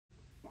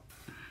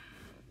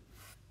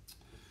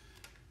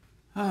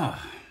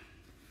Ah,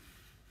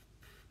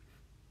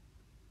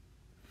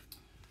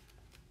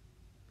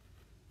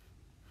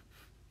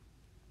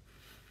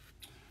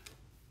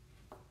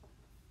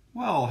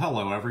 well,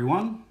 hello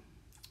everyone.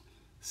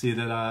 See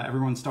that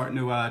everyone's starting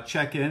to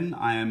check in.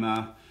 I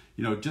am,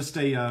 just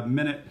a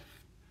minute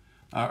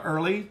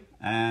early,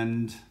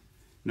 and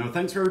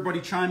thanks for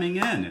everybody chiming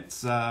in.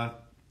 It's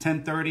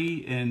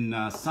 10:30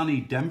 in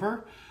sunny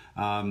Denver.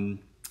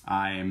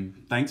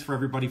 Thanks for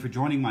everybody for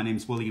joining. My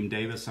name's William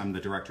Davis. I'm the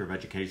Director of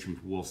Education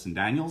for Wilson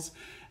Daniels,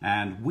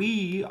 and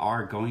we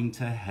are going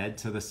to head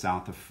to the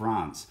south of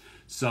France.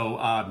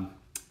 So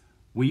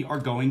we are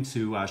going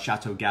to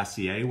Château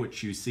Gassier,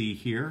 which you see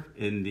here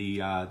in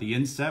the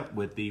inset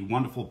with the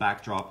wonderful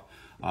backdrop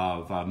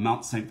of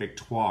Mount Saint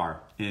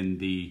Victoire in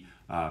the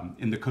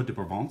Côte de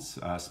Provence,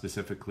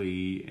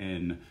 specifically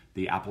in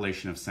the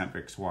appellation of Saint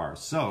Victoire.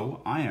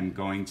 So I am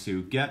going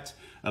to get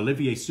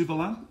Olivier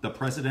Souvelain, the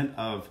president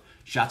of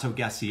Château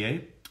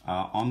Gassier,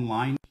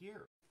 online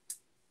here.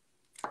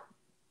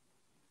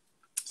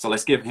 So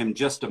let's give him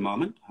just a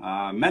moment.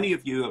 Many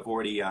of you have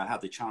already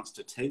had the chance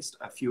to taste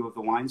a few of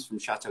the wines from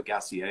Château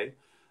Gassier.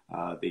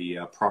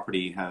 The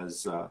property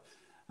has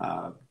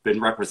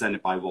been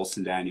represented by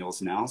Wilson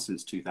Daniels now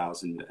since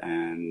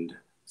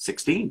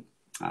 2016.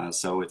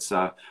 So it's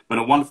been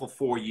a wonderful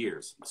 4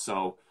 years.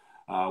 So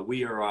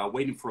we are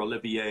waiting for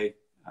Olivier.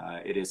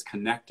 It is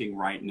connecting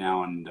right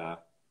now, and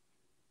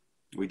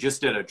we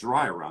just did a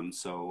dry run.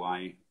 So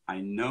I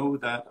know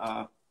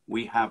that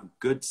we have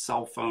good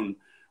cell phone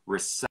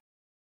reception.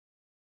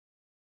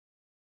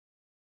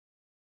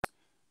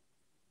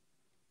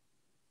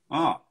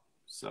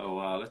 So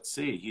let's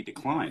see, he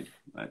declined.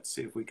 Let's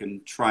see if we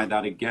can try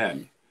that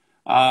again.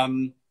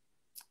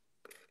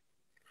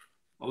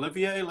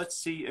 Olivier, let's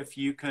see if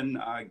you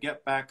can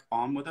get back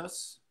on with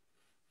us.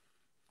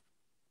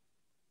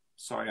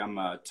 Sorry, I'm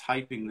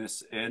typing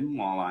this in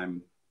while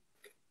I'm...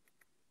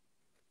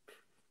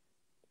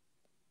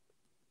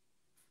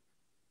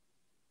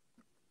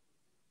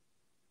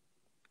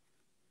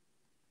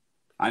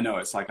 I know,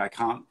 it's like I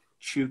can't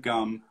chew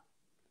gum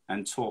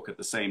and talk at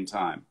the same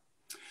time.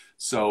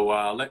 So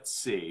let's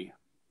see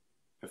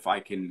if I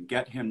can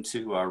get him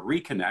to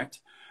reconnect.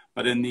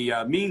 But in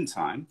the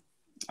meantime,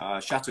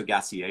 Château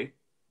Gassier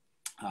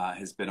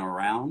has been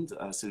around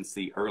since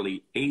the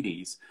early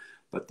 80s,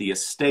 but the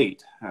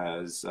estate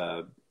has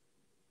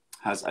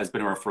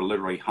been around for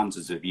literally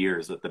hundreds of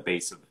years at the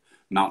base of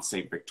Mount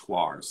Saint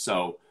Victoire.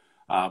 So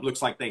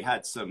looks like they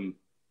had some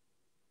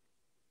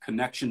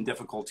connection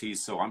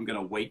difficulties, so I'm going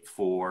to wait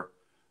for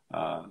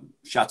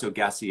Château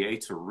Gassier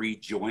to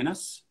rejoin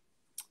us.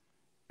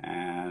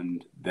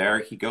 And there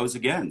he goes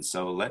again.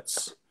 So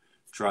let's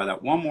try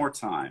that one more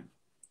time.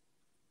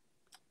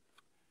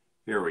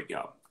 Here we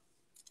go.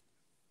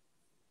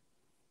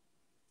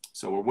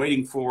 So we're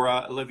waiting for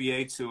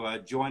Olivier to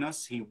join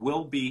us. He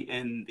will be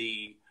in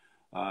the,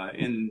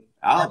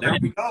 there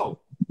we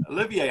go.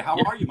 Olivier, how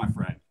are you, my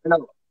friend?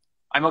 Hello.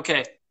 I'm okay.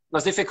 It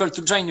was difficult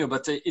to join you,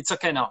 but it's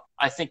okay now.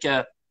 I think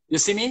you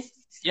see me?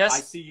 Yes?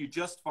 I see you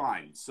just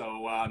fine.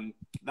 So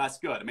that's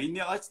good. I mean,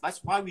 that's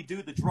why we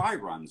do the dry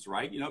runs,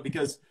 right?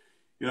 Because,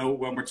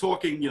 when we're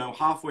talking,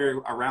 halfway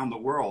around the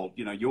world,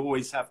 you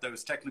always have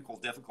those technical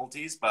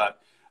difficulties,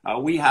 but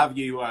we have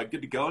you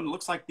good to go. And it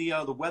looks like the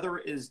weather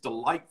is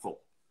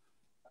delightful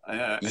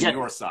on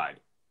your side.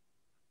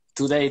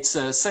 Today it's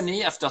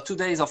sunny after 2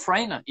 days of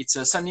rain. It's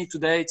sunny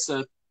today. It's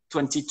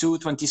 22,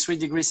 23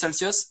 degrees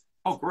Celsius.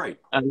 Oh, great.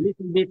 A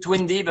little bit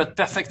windy, but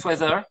perfect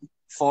weather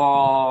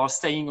for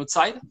staying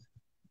outside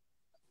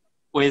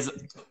with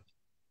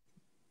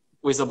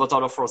a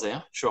bottle of rosé,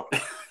 huh? Sure.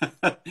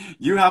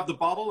 You have the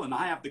bottle and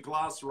I have the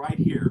glass right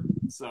here.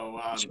 So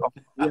sure.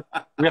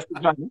 We have to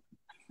join.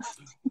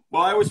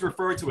 Well, I always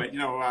refer to it,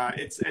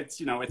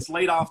 it's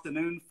late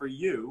afternoon for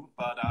you,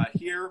 but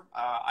here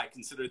I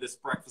consider this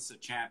breakfast of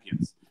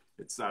champions.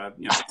 It's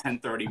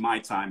 10:30 my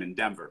time in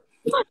Denver.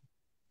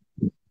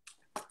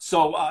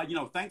 So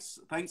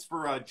thanks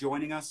for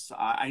joining us.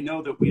 I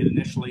know that we had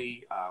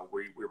initially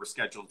we were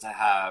scheduled to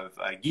have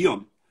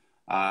Guillaume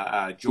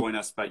join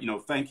us, but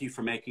thank you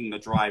for making the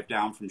drive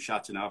down from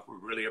Château. We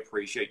really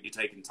appreciate you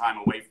taking time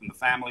away from the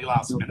family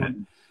last minute.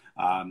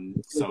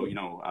 So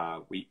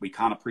we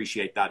can't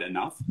appreciate that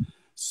enough.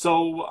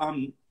 So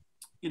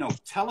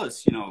tell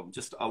us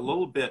just a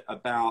little bit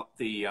about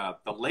the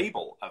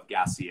label of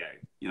Gassier,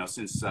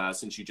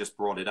 since you just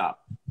brought it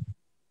up.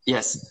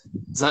 Yes,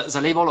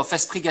 the label of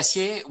Esprit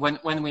Gassier,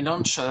 when we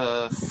launched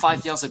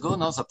 5 years ago,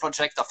 now the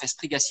project of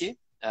Esprit Gassier,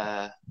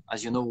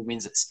 as you know,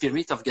 means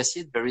spirit of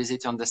Gassier, very easy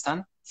to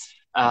understand.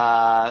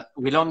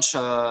 We launched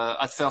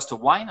at first a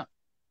wine,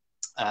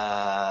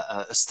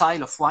 a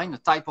style of wine, a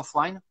type of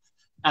wine.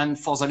 And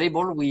for the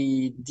label,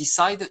 we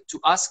decided to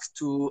ask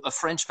to a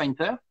French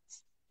painter.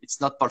 It's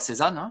not Paul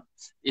Cézanne. Huh?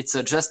 It's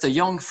just a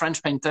young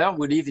French painter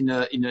who live in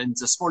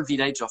the small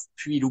village of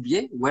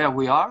Puy-Loubier, where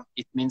we are.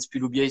 It means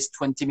Puy-Loubier is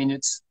 20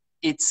 minutes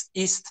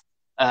east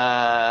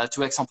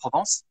to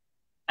Aix-en-Provence.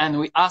 And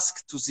we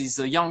asked to this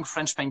young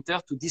French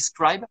painter to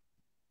describe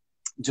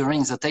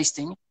during the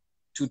tasting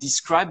to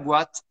describe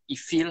what he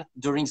feel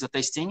during the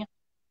tasting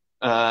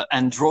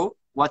and draw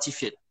what he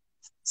feel.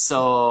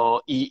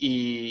 So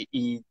he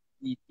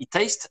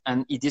tastes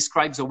and he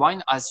describes the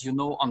wine as you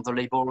know on the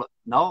label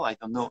now. I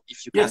don't know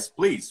if you can. Yes,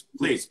 please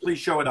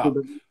show it up.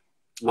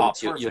 Oh,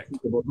 perfect.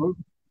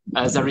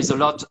 There is a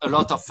lot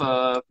of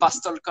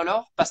pastel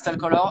color,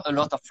 a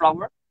lot of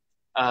flower,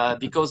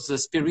 because the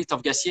spirit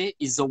of Gassier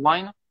is the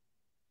wine.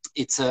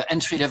 It's an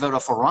entry level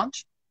of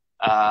orange.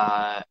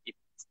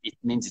 It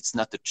means it's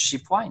not a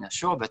cheap wine,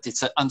 sure, but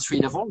it's an entry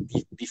level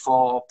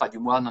before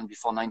Padium 1 and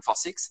before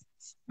 946.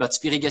 But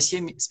spirit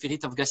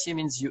of Gassier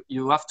means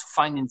you have to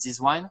find in this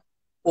wine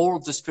all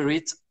the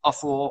spirit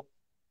of our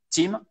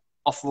team,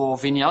 of our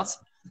vineyards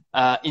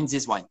in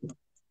this wine.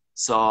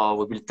 So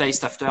we will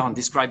taste after and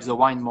describe the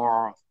wine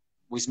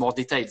with more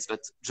details,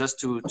 but just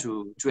to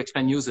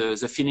explain you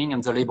the feeling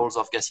and the labels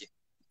of Gassier.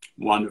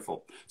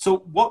 Wonderful. So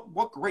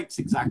what grapes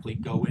exactly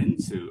go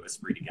into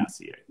Esprit de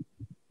Gassier?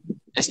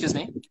 Excuse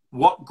me?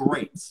 What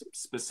grapes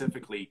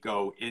specifically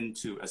go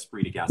into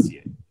Esprit de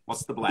Gassier?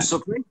 What's the blend?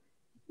 So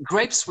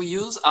grapes we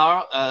use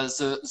are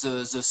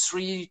the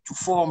 3 to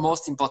 4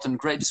 most important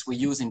grapes we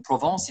use in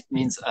Provence. It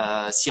means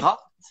Syrah,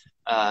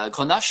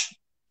 Grenache,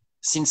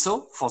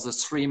 Cinsault for the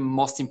 3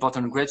 most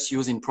important grapes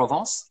used in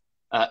Provence.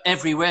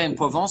 Everywhere in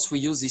Provence, we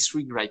use these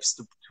 3 grapes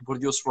to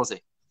produce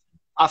rosé.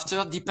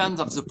 After, depends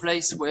on the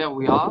place where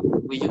we are,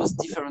 we use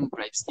different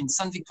grapes. In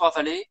Sainte Victoire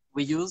Valley,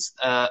 we use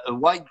a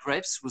white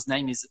grapes whose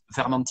name is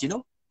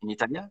Vermentino in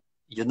Italian,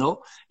 you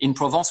know. In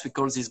Provence, we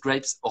call these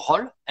grapes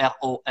Rolle,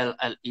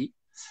 R-O-L-L-E.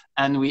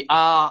 And we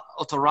are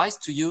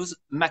authorized to use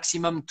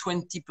maximum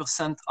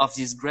 20% of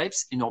these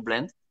grapes in our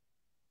blend.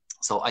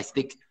 So I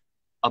speak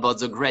about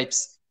the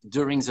grapes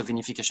during the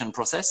vinification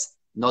process,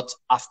 not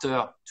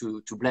after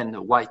to blend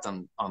white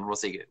on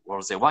rosé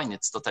wine.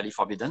 It's totally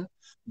forbidden.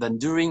 Then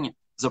during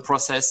the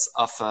process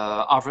of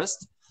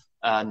harvest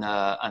and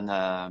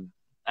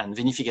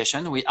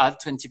vinification, we add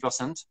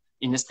 20%.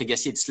 In Esprit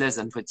Gassier, it's less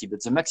than 20,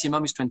 but the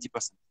maximum is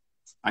 20%.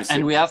 I see.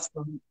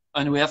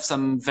 And we have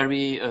some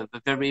very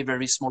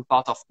small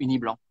part of Uni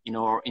Blanc in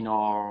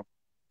our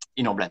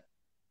blend.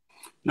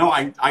 No,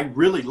 I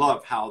really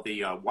love how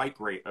the white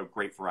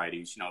grape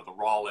varieties, you know, the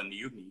Rolle and the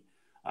Uni,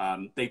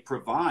 they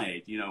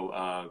provide,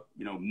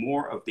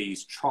 more of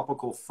these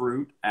tropical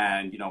fruit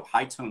and,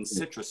 high tone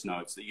citrus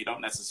notes that you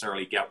don't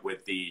necessarily get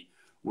with the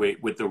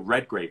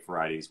red grape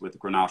varieties, with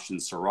Grenache and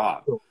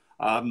Syrah.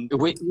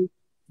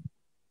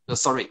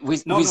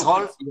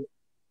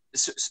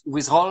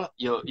 With Rolle,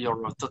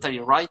 you're totally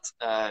right.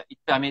 It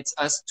permits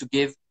us to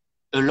give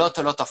a lot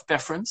of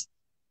perfumes,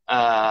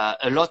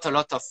 a lot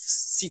of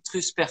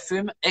citrus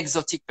perfume,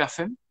 exotic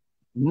perfume.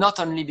 Not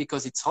only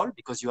because it's Rolle,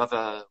 because you have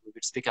we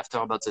will speak after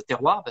about the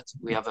terroir, but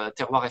we have a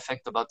terroir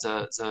effect about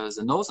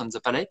the nose and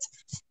the palate.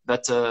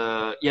 But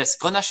yes,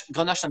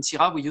 Grenache and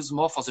Syrah we use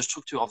more for the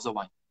structure of the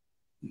wine.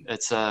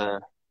 It's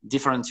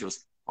different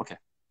use. Okay.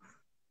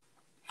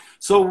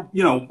 So,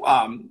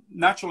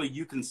 naturally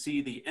you can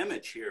see the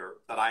image here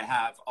that I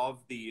have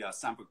of the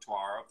Sainte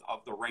Victoire,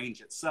 of the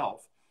range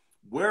itself.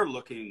 We're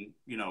looking,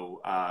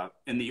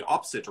 in the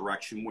opposite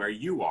direction where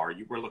you are.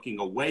 We're looking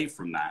away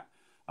from that.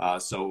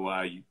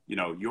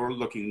 You're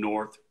looking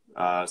north,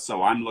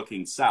 so I'm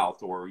looking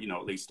south, or,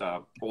 at least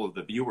all of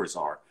the viewers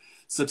are.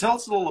 So tell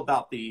us a little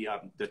about the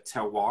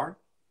terroir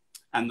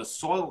and the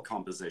soil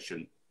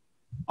composition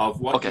of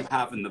what you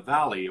have in the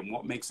valley and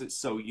what makes it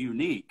so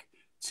unique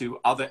to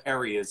other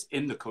areas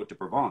in the Côte de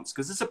Provence,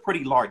 because it's a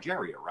pretty large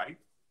area, right?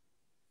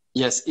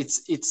 Yes,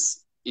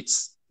 it's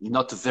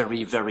not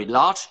very, very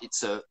large.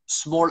 It's a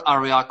small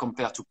area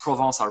compared to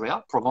Provence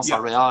area. Provence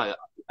area,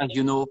 as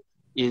you know,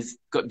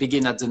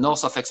 begin at the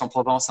north of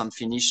Aix-en-Provence and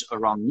finish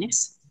around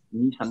Nice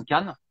and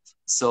Cannes.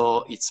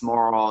 So it's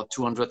more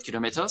 200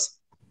 kilometers.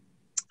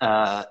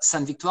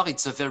 Sainte Victoire,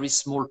 it's a very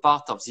small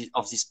part of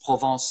this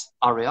Provence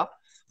area,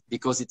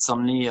 because it's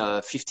only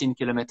 15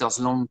 kilometers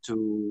long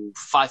to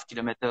 5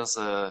 kilometers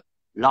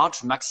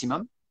large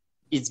maximum.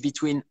 It's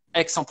between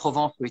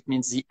Aix-en-Provence, so it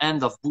means the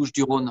end of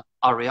Bouches-du-Rhône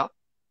area,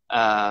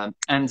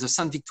 and the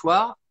Sainte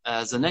Victoire,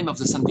 the name of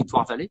the Sainte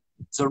Victoire Valley.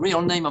 The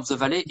real name of the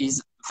valley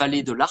is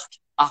Vallée de l'Arc,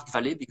 Arc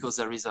Valley, because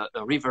there is a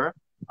river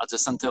at the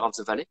center of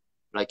the valley,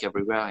 like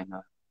everywhere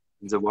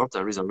in the world,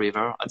 there is a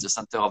river at the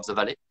center of the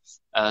valley.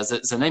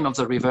 The name of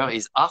the river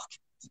is Arc,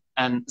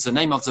 and the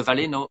name of the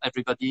valley, no,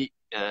 everybody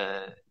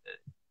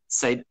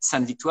said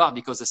Sainte Victoire,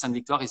 because the Sainte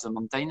Victoire is a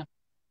mountain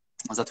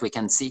that we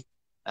can see.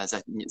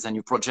 The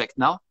new project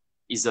now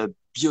is a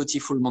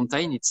beautiful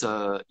mountain. It's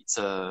a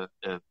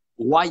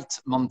white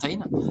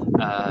mountain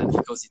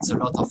because it's a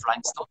lot of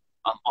limestone,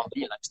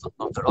 only limestone,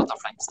 not a lot of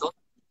limestone.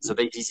 The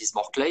basis is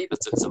more clay,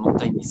 but the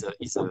mountain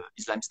is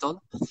limestone.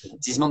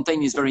 This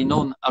mountain is very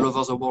known all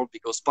over the world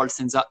because Paul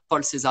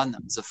Cézanne,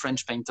 the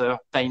French painter,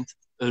 painted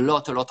a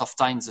lot of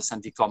times the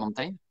Sainte Victoire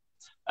mountain.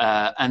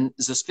 And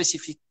the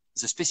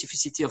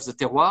specificity of the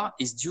terroir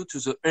is due to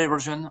the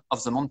erosion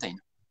of the mountain.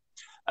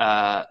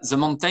 The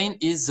mountain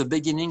is the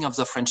beginning of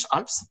the French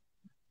Alps.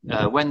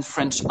 When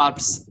French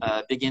Alps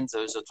begin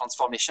the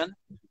transformation,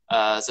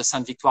 the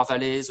Sainte Victoire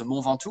Valley, the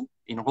Mont Ventoux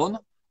in Rhône,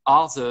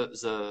 are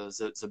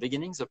the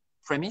beginning, the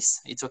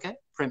premise. It's okay.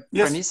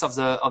 Yes. Premise of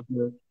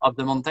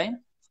the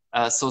mountain.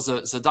 So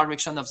the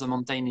direction of the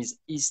mountain is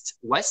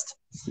east-west,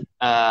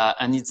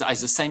 and it's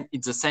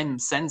the same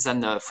sense than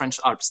the French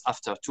Alps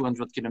after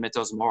 200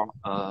 kilometers more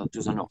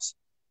to the north.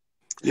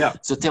 Yeah.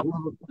 The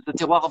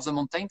terroir of the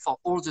mountain for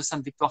all the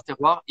Sainte-Victoire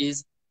terroir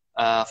is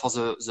for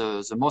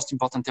the most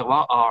important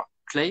terroir are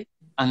clay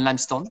and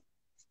limestone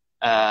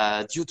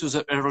due to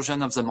the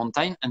erosion of the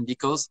mountain and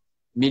because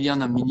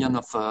millions and millions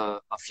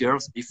of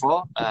years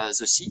before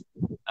the sea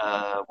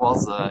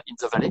was in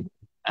the valley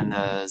and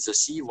the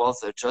sea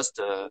was just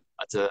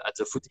at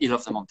the foothill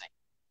of the mountain.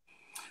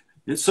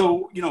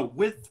 So, you know,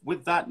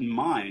 with that in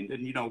mind,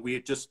 and, you know, we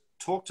had just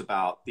talked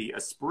about the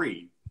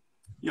esprit,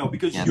 you know,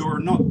 because yes. you're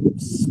not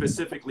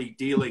specifically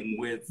dealing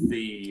with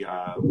the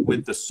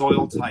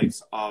soil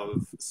types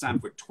of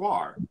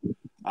Sainte-Victoire.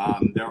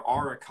 There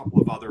are a couple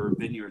of other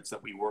vineyards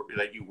that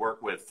you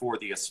work with for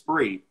the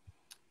esprit.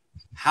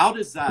 How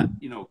does that,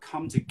 you know,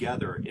 come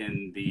together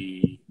in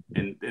the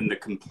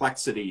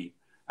complexity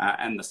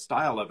and the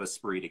style of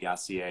Esprit de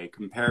Gassier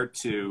compared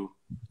to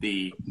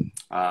the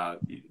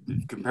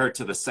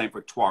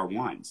Sainte-Victoire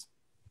wines?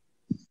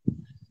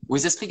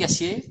 With Esprit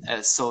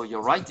Gassier, so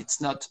you're right, it's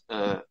not,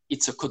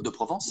 it's a Côte de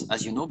Provence,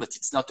 as you know, but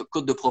it's not a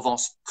Côte de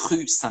Provence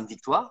cru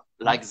Sainte-Victoire,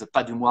 like the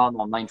Pas du Moine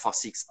or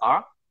 946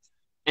 are.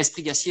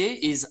 Esprit Gassier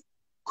is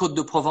Côte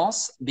de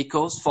Provence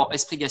because for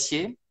Esprit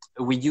Gassier,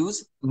 we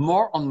use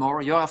more and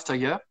more year after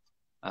year.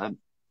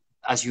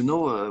 As you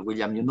know,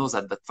 William, you know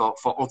that, but for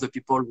all the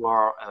people who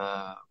are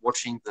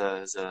watching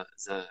the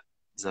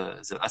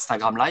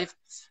Instagram live,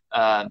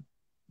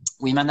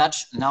 we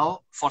manage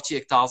now 40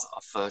 hectares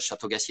of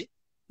Château Gassier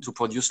to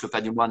produce Le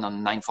Pas du Moine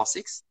on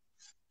 946.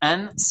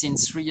 And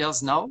since 3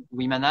 years now,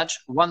 we manage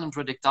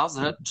 100 hectares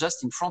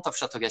just in front of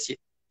Château Gassier.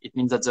 It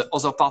means that the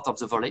other part of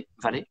the valley,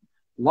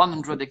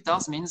 100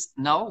 hectares means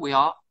now we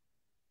are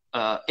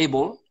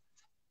able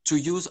to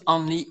use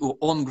only our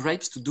own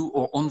grapes to do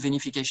our own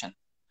vinification.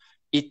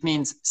 It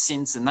means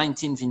since the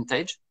 19th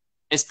vintage,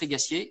 Esprit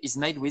Gassier is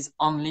made with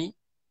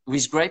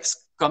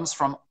grapes comes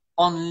from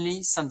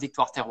only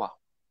Sainte-Victoire terroir.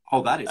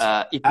 Oh, that is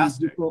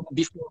fantastic.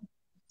 Before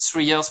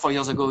 3 years, 4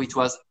 years ago, it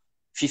was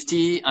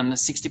 50 and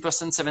 60%,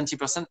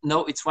 70%.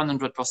 Now it's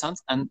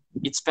 100%, and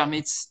it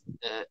permits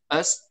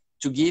us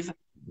to give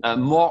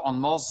more and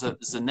more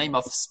the name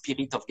of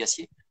spirit of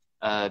Gassier,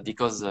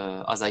 because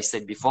as I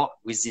said before,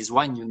 with this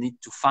wine you need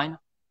to find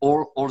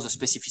all the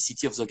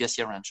specificity of the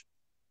Gassier range.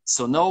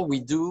 So now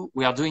we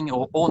are doing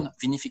our own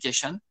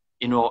vinification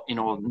in our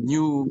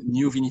new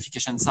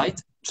vinification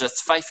site,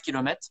 just 5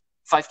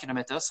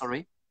 kilometers,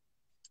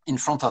 in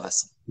front of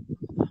us.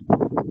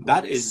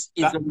 That's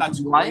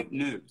great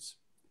news.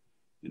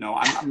 You know,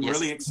 I'm yes.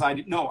 really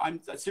excited. No, I'm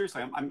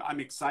seriously, I'm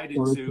excited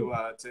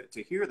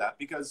to hear that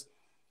because,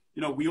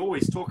 you know, we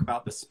always talk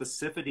about the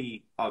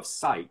specificity of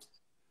site.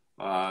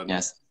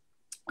 Yes.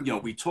 You know,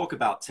 we talk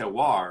about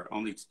terroir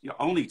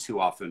only too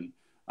often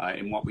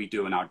in what we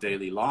do in our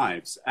daily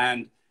lives,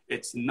 and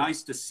it's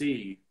nice to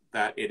see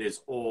that it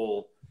is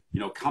all, you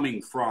know,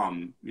 coming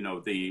from, you know,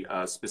 the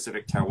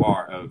specific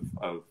terroir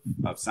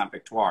of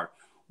Sainte-Victoire.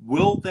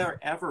 Will there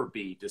ever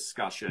be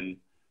discussion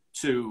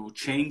to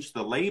change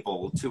the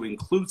label to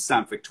include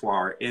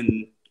Sainte-Victoire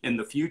in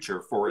the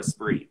future for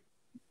Esprit?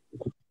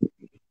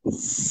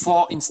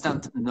 For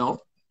instance,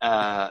 no.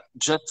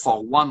 Just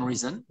for one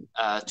reason.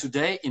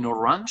 Today in our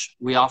range,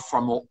 we are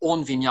from our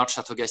own vineyard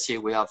Château Gassier.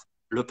 We have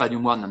Le Pas du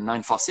Moine and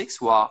 946,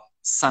 who are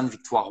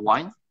Sainte-Victoire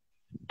wine.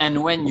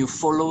 And when you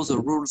follow the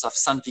rules of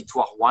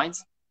Sainte-Victoire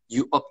wines,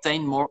 you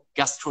obtain more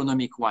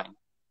gastronomic wine.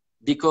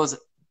 Because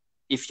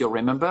if you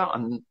remember,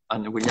 and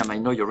William, I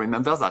know you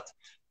remember that,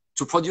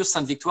 to produce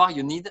Sainte-Victoire,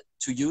 you need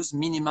to use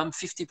minimum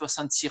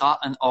 50% Syrah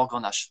and hors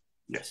Grenache.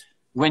 Yes.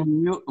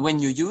 When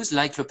you use,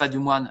 like Le Pas du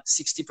Moine,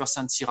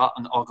 60% Syrah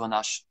and hors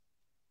Grenache,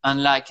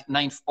 and like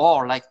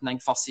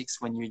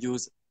 946, when you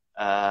use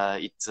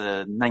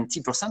 90%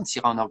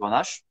 Syrah and hors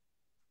Grenache,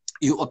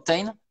 you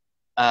obtain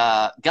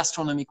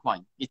gastronomic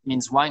wine. It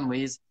means wine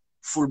with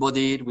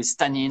full-bodied, with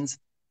tannins,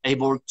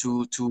 able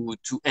to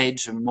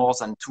age more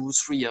than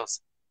 2-3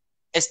 years.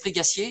 Esprit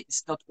Gassier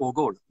is not our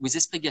goal. With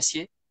Esprit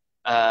Gassier,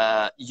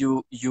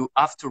 you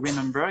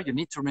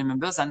need to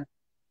remember that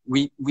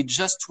we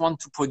just want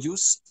to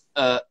produce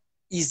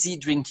easy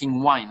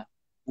drinking wine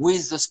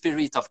with the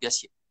spirit of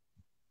Gassier.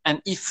 And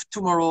if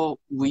tomorrow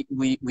we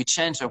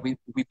change or we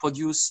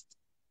produce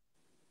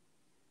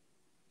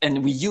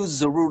and we use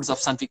the rules of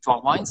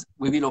Sainte-Victoire wines,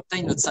 we will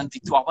obtain a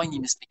Sainte-Victoire wine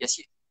in Esprit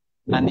Gassier.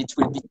 And it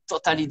will be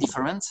totally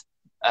different.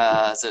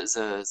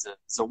 The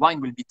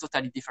wine will be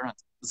totally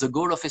different. The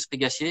goal of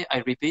Esprit Gassier,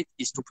 I repeat,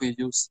 is to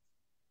produce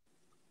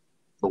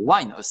a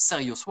wine, a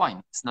serious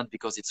wine. It's not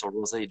because it's a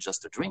rosé, it's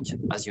just a drink.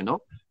 As you know,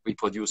 we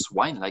produce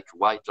wine like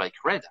white, like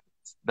red.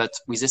 But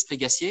with Esprit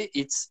Gassier,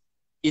 it's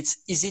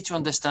easy to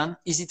understand,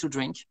 easy to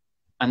drink,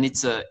 and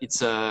it's a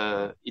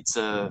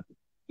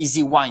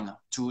easy wine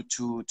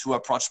to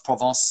approach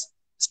Provence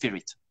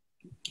spirit.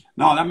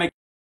 No,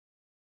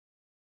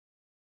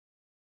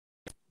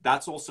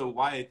 that's also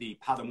why the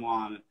Pas du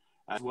Moine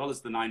as well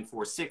as the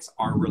 946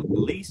 are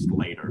released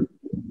later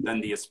than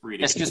the Esprit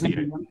de Excuse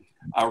me.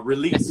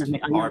 Released,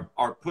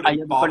 are put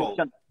in bottle.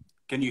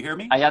 Can you hear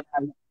me? I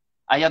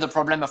had a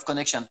problem of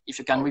connection. If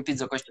you can repeat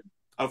the question.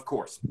 Of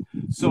course.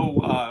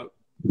 So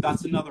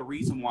that's another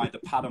reason why the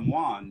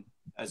Patrimoine,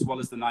 as well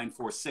as the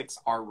 946,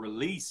 are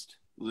released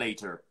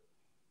later.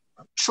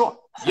 Sure.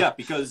 Yeah,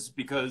 because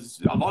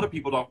a lot of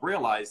people don't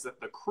realize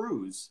that the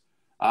crus,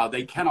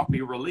 they cannot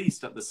be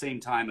released at the same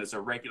time as a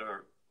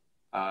regular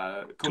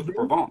Côte de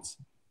Provence.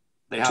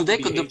 They have to be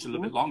aged a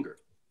little bit longer.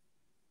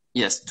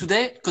 Yes,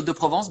 today Côte de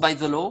Provence, by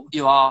the law,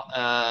 you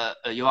are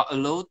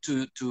allowed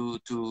to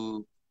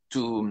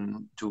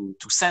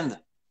send,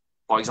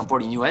 for example,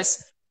 in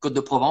US, Côte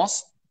de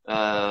Provence.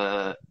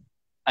 I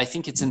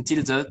think it's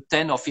until the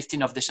 10 or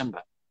 15 of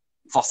December.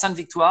 For Sainte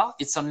Victoire,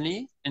 it's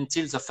only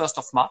until the 1st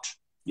of March.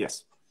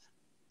 Yes.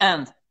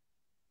 And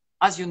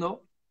as you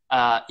know,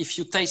 if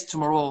you taste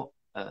tomorrow,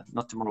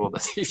 not tomorrow,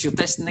 but if you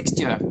taste next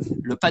year,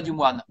 Le Pas du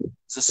Moine,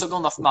 the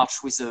 2nd of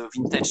March with the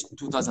vintage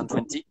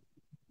 2020,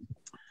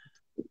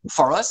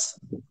 for us,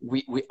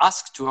 we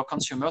ask to our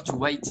consumer to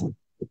wait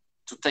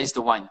to taste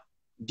the wine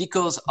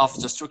because of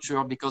the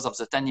structure, because of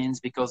the tannins,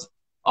 because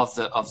of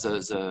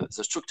the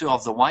structure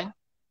of the wine.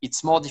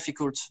 It's more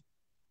difficult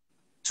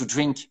to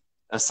drink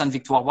a Sainte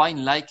Victoire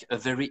wine like a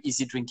very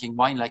easy drinking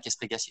wine like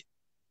Esprit Gassier.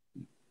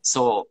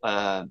 So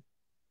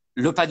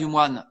Le Pas du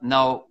Moine,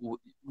 now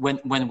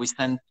when we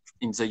send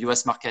in the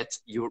US market,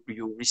 you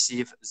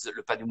receive the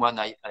Le Pas du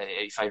Moine,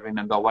 if I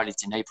remember well,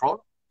 it's in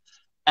April.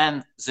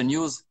 And the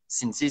news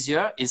since this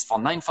year is for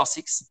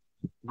 946.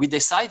 We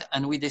decide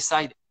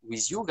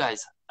with you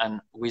guys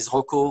and with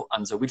Rocco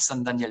and the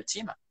Wilson Daniel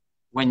team,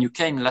 when you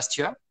came last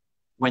year,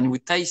 when we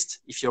taste,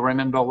 if you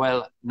remember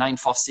well,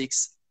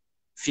 946,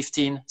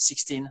 15,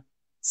 16,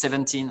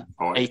 17,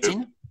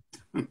 18,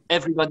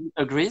 everybody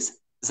agrees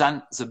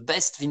that the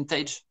best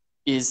vintage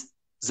is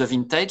the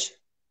vintage,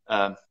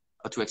 how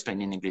to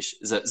explain in English,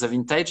 the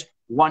vintage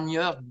 1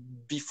 year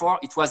before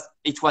it was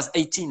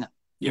 18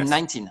 in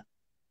 19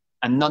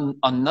 and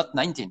not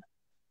 19.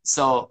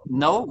 So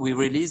now we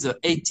release the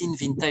 18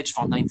 vintage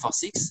for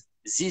 946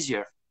 this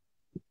year.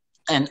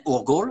 And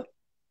our goal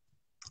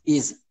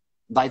is,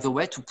 by the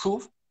way, to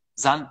prove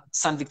that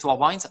Sainte Victoire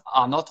wines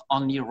are not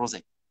only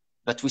rosé,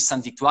 but with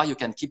Sainte Victoire, you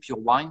can keep your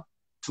wine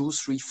 2,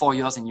 3, 4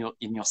 years in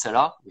your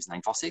cellar with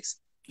 946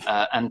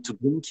 and to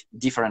drink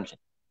differently.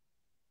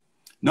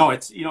 No,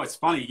 it's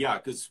funny, yeah,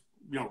 because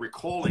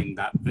recalling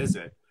that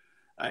visit,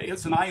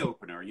 it's an eye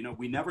opener.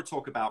 We never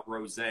talk about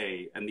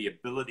rosé and the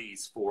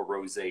abilities for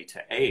rosé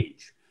to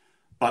age,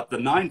 but the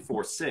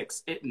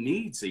 946, it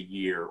needs a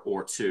year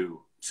or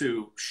two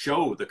to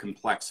show the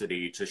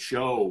complexity, to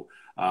show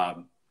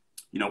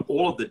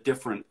all of the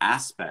different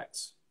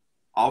aspects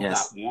of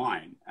that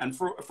wine. And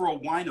for a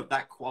wine of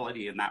that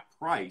quality and that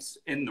price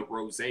in the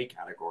rosé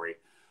category,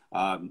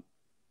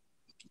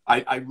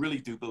 I really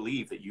do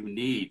believe that you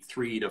need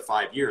 3 to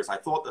 5 years. I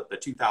thought that the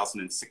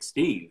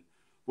 2016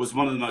 was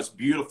one of the most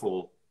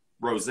beautiful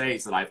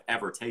rosés that I've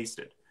ever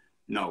tasted.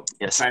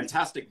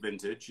 Fantastic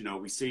vintage.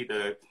 We see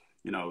the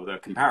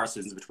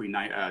comparisons between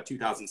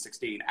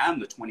 2016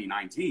 and the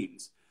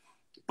 2019s,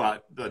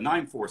 but the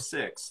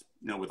 946,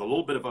 with a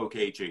little bit of oak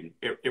aging,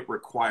 it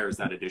requires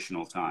that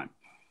additional time.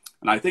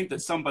 And I think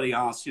that somebody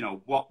asked,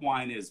 what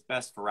wine is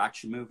best for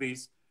action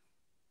movies?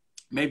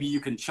 Maybe you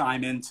can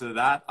chime into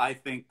that. I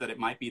think that it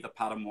might be the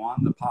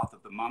Patrimoine, the Path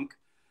of the Monk,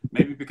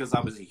 maybe because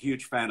I was a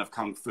huge fan of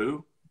Kung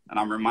Fu, and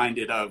I'm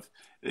reminded of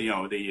the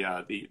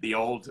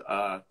old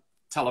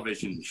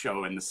television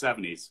show in the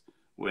 70s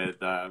with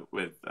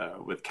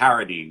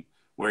Carradine,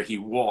 where he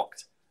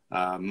walked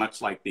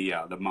much like the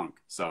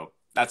monk. So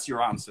that's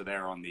your answer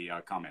there on the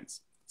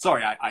comments.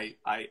 Sorry, I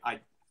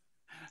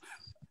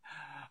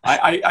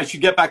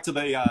should get back to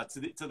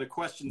the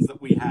questions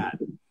that we had.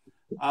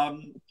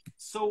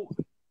 So,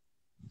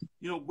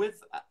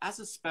 as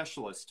a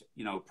specialist,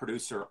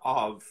 producer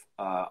of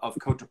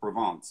Côte de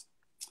Provence,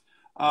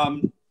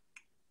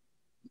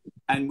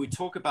 and we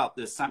talk about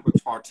the Sainte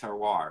Victoire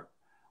terroir,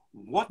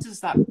 what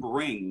does that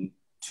bring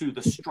to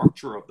the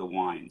structure of the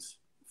wines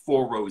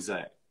for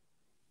rosé?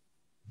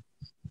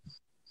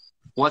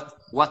 What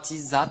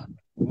is that?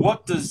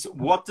 What does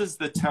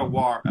the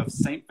terroir of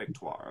Sainte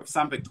Victoire,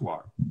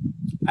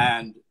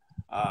 and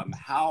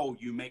how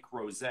you make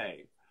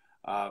rosé?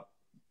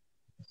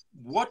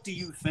 What do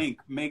you think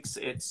makes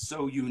it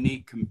so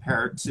unique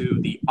compared to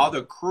the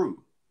other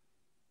cru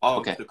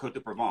of the Côte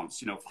de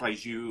Provence?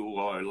 Fréjus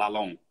or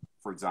Lalande,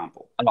 for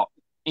example. Alors,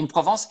 in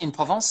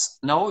Provence,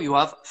 now you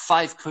have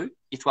 5 cru.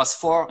 It was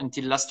 4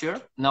 until last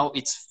year. Now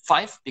it's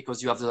 5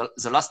 because you have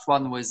the last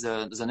one with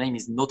the name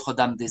is Notre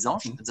Dame des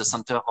Anges, the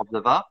center of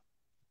the Var.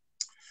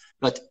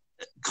 But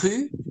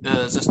cru,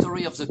 the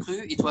story of the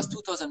cru, it was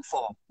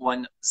 2004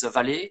 when the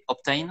Valais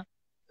obtained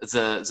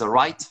the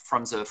right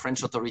from the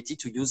French authority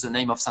to use the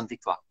name of Sainte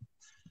Victoire.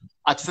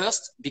 At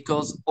first,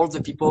 because all the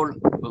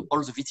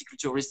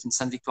viticulturists in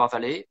Sainte Victoire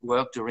Valley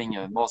worked during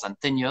more than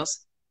 10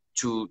 years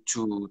to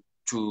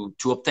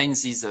obtain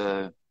this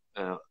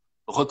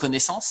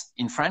reconnaissance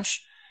in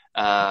French,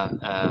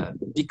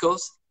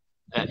 because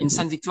in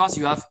Sainte-Victoire,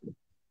 you have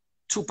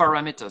two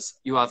parameters.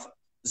 You have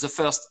the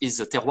first is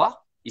the terroir,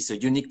 is a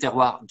unique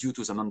terroir due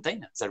to the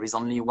mountain. There is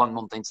only one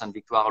mountain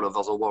Sainte-Victoire all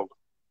over the world,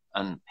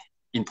 and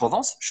in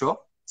Provence, sure.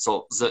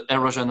 So the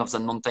erosion of the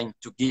mountain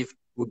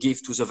will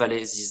give to the valley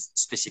this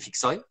specific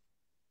soil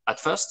at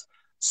first.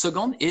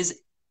 Second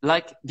is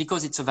like,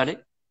 because it's a valley,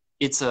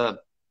 it's a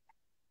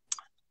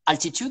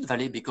altitude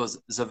valley, because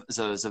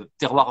the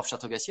terroir of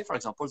Château Gassier, for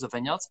example, the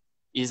vineyards,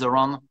 is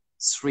around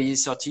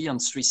 330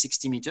 and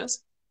 360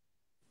 meters.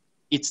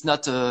 It's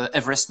not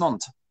Everest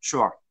Mount,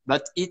 sure,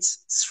 but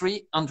it's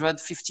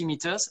 350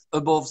 meters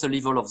above the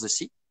level of the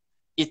sea.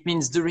 It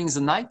means during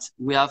the night,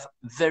 we have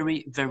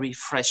very, very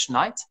fresh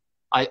night.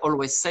 I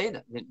always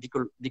said,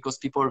 because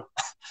people,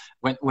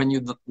 when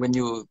you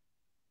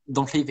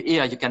don't live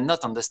here, you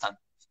cannot understand.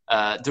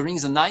 During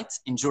the night,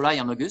 in July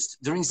and August,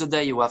 during the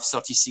day, you have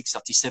 36,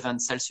 37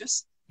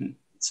 Celsius.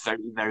 It's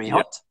very, very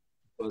hot.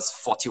 It was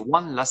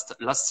 41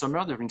 last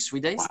summer during 3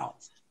 days. Wow.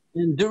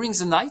 And during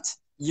the night,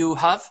 you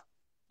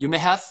may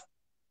have,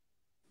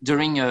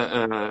 during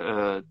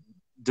a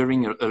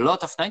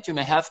lot of night, you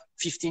may have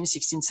 15,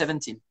 16,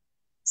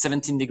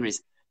 17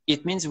 degrees.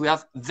 It means we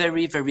have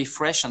very, very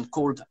fresh and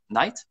cold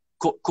night.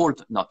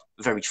 Cold, not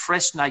very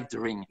fresh night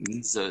during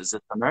the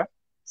summer.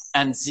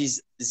 And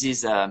this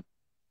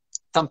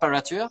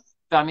temperature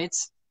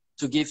permits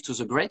to give to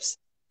the grapes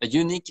a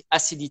unique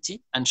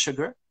acidity and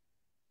sugar.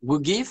 We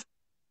give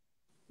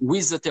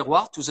with the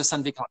terroir to the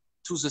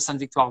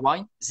Sainte-Victoire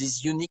wine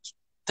this unique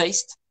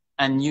taste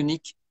and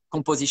unique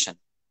composition.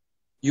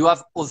 You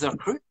have other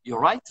cru, you're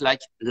right,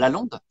 like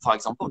Lalonde, for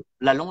example.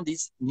 Lalonde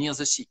is near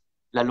the sea.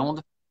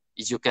 Lalonde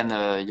is, you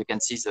can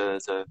see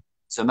the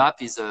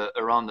map is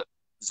around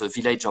the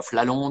village of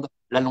Lalonde,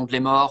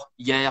 Lalonde-les-Morts,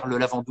 Hyères, Le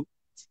Lavandou.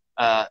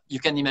 You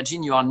can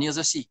imagine you are near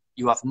the sea.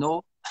 You have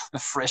no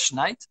fresh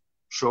night.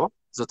 Sure,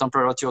 the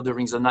temperature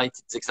during the night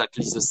is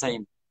exactly the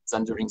same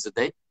than during the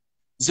day.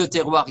 The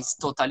terroir is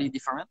totally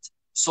different.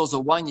 So the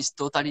wine is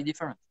totally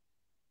different.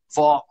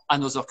 For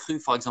another cru,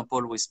 for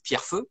example, with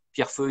Pierrefeu.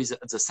 Pierrefeu is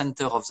at the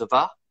center of the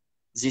Var.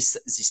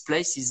 This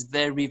place is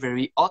very,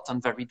 very hot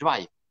and very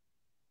dry.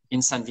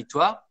 In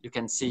Sainte-Victoire, you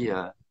can see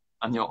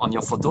on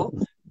your photo,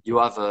 you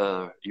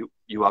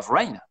have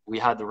rain. We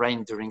had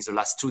rain during the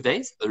last 2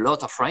 days, a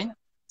lot of rain.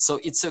 So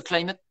it's a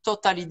climate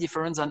totally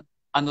different than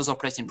another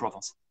place in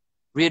Provence.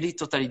 Really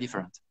totally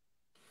different.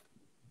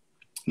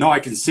 No, I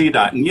can see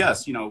that. And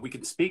yes, we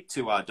can speak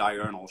to a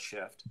diurnal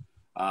shift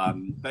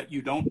that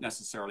you don't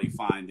necessarily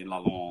find in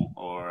Lalonde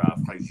or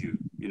Fréjus.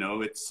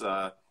 It's,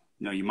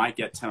 you might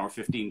get 10 or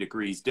 15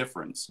 degrees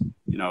difference,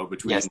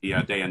 between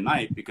the day and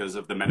night because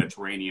of the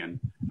Mediterranean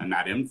and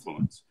that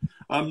influence.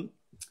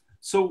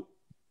 So,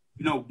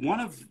 one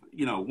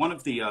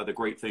of the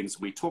great things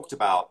we talked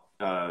about,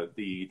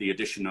 the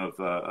addition of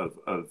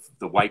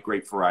the white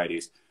grape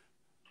varieties.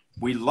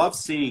 We love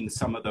seeing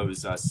some of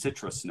those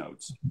citrus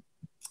notes.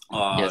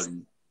 Yes.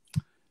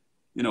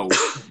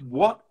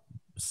 What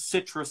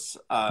citrus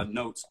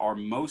notes are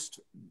most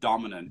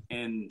dominant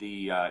in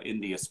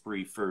the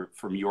Esprit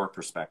from your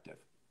perspective?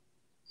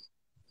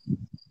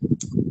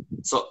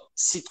 So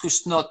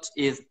citrus note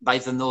is by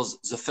the nose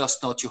the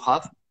first note you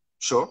have,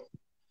 sure.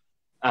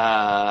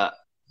 After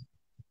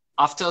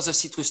the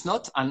citrus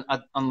note and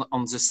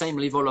on the same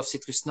level of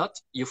citrus note,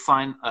 you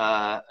find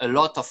a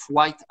lot of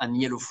white and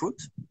yellow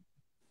fruit.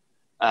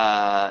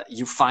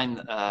 You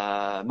find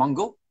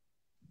mango.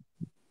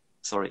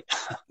 Sorry.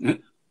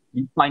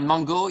 You find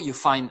mango, you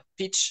find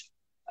peach,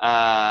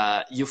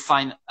 you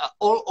find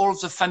all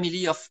the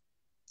family of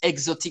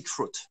exotic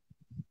fruit.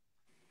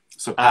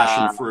 So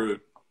passion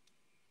fruit.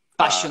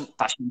 Passion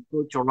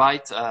fruit, you're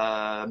right.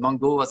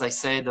 Mango, as I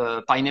said,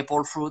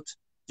 pineapple fruit.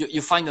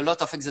 You find a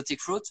lot of exotic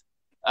fruit.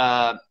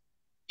 For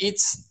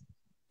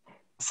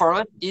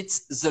us,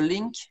 it's the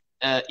link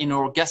in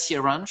our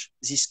Gassier range.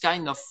 This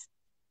kind of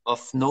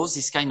nose,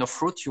 this kind of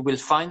fruit, you will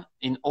find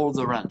in all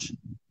the range.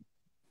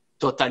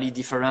 Totally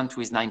different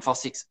with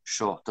 946,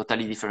 sure,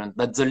 totally different.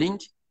 But the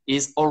link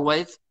is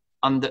always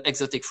on the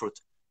exotic fruit.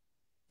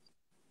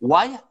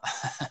 Why?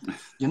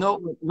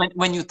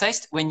 When you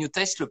taste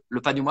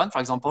Le Patrimoine, for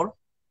example,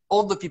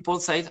 all the people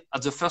said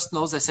at the first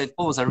nose, they said,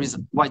 oh, there is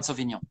white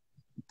Sauvignon.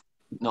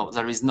 No,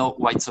 there is no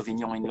white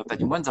Sauvignon in Le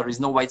Patrimoine. There is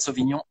no white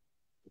Sauvignon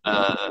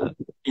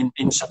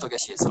in Château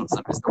Gassier. So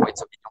there is no white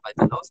Sauvignon by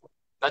the nose.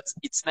 But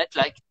it's made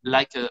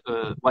like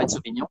a white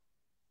Sauvignon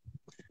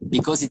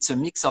because it's a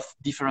mix of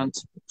different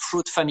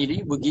fruit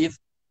family. We give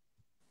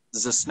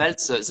the smell,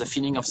 the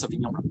feeling of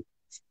Sauvignon.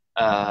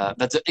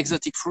 But the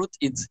exotic fruit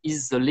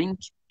is the link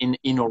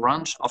in a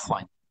range of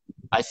wine.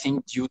 I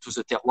think due to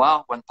the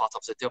terroir, one part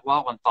of the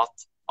terroir, one part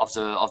of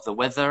the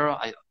weather.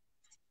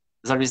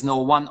 There is no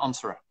one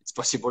answer. It's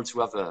possible to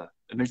have a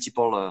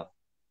multiple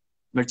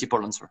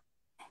answer.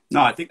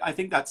 No, I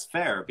think that's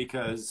fair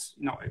because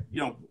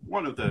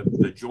one of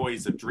the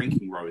joys of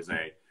drinking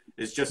rosé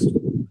is just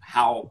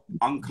how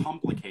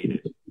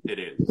uncomplicated it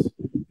is.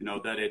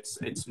 That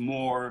it's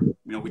more.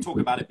 We talk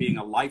about it being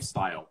a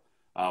lifestyle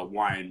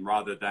wine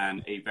rather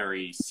than a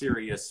very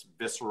serious,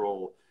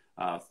 visceral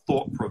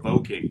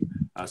thought-provoking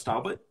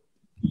style, but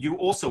you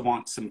also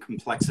want some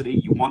complexity.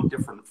 You want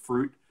different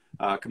fruit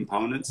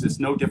components. It's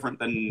no different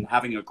than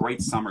having a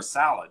great summer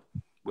salad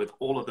with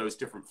all of those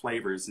different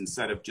flavors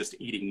instead of just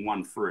eating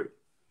one fruit.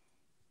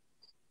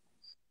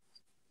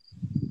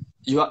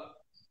 You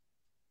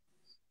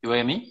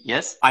hear me?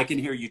 Yes. I can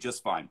hear you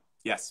just fine.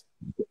 Yes.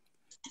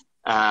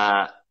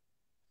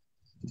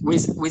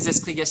 With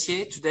Esprit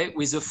Gassier today,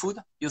 with the food,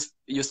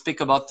 you speak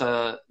about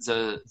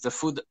the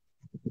food.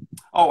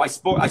 Oh, I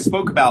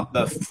spoke about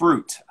the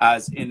fruit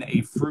as in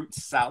a fruit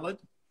salad.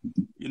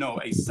 You know,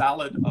 a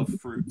salad of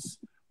fruits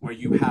where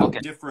you have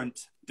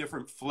different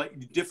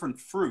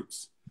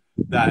fruits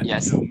that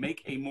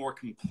make a more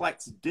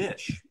complex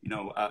dish. You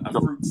know, a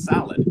fruit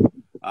salad,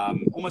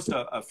 almost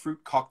a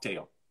fruit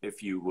cocktail,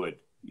 if you would.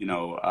 You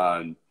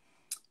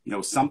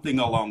know, something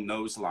along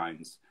those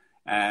lines,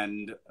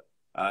 and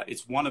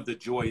it's one of the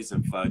joys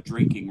of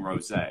drinking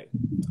rosé.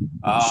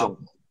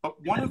 But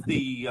one of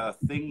the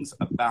things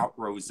about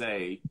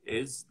rosé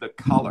is the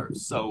color.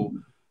 So,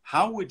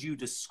 how would you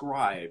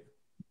describe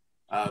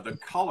the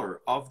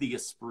color of the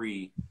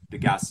Esprit de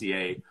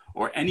Gassier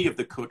or any of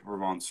the Côte de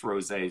Provence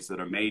rosés that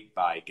are made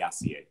by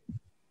Gassier?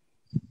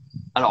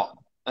 Alors,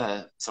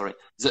 sorry.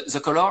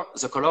 The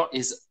color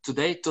is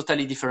today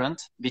totally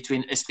different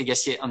between Esprit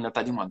Gassier and Le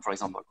Pas du Moine, for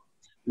example.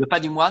 Le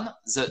Pas du Moine,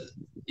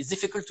 it's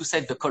difficult to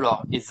say the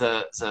color. Is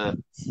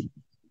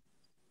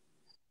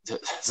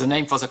the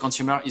name for the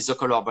consumer is the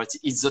color, but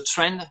it's the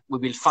trend we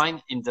will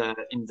find in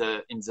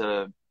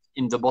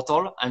the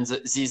bottle, and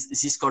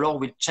this color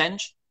will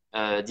change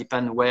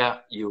depend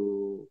how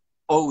you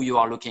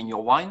are looking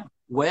your wine,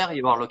 where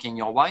you are looking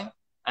your wine,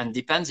 and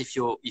depends if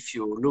you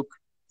look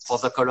for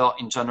the color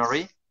in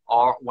January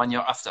or 1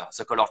 year after.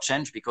 The color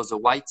change because the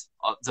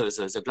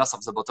glass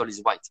of the bottle is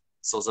white,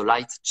 so the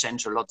light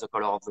change a lot the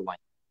color of the wine.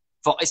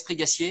 For Esprit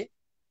Gassier,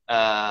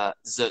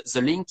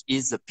 the link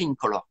is the pink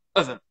color.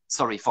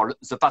 Sorry, for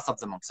the Path of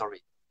the Monk.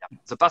 Sorry, yeah.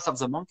 The Path of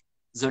the Monk.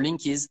 The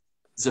link is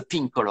the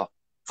pink color.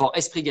 For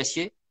Esprit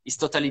Gassier, it's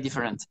totally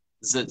different.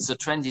 The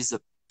trend is the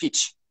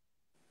peach.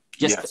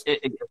 Yes.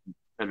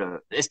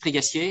 Esprit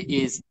Gassier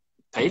is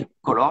pale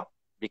color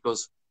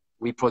because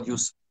we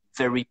produce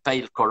very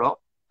pale color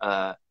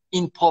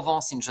in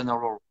Provence in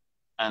general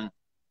and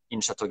in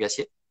Château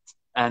Gassier.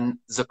 And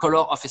the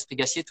color of Esprit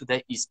Gassier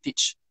today is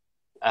peach.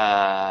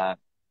 I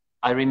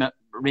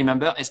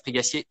remember Esprit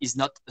Gassier is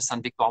not a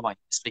Saint-Victor wine.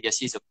 Esprit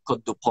Gassier is a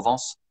Côte de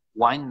Provence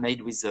wine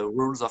made with the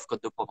rules of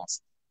Côte de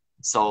Provence.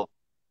 So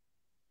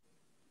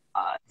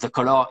the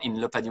color in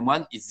Le Pas du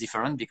Moine is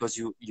different because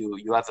you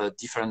have a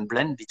different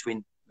blend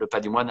between Le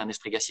Pas du Moine and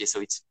Esprit Gassier.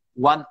 So it's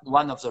one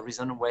of the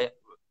reasons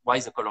why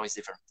the color is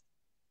different.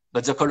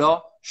 But the color,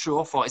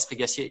 sure, for Esprit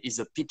Gassier is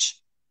a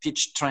peach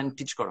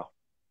color.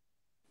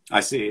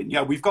 I see.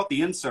 Yeah, we've got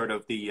the insert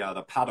of the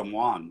Pas du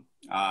Moine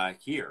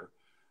here.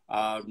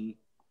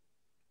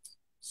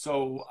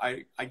 So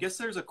I guess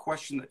there's a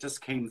question that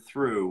just came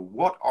through.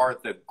 What are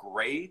the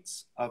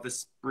grades of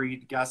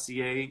Esprit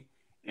Gassier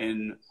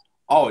in?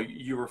 Oh,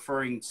 you're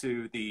referring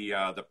to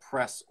the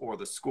press or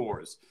the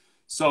scores.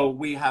 So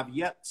we have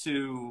yet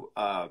to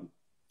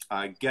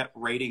get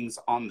ratings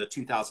on the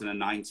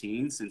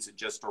 2019 since it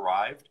just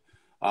arrived,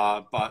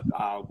 but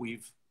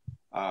we've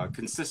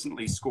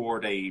consistently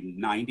scored a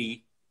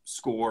 90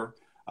 score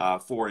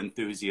for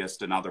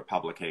enthusiasts and other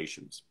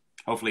publications.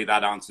 Hopefully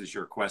that answers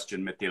your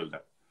question,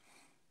 Matilda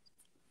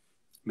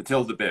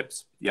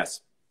Bibbs,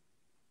 yes.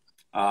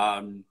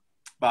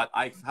 But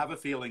I have a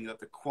feeling that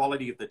the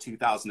quality of the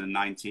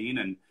 2019,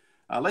 and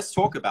let's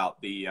talk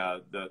about the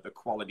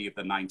quality of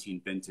the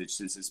 19 vintage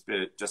since it's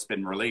just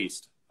been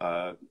released.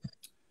 You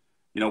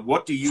know,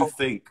 what do you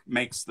think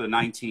makes the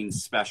 19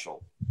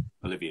 special,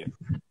 Olivier?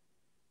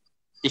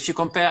 If you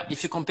compare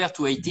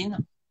to 18,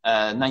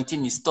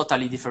 19 is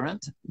totally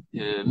different.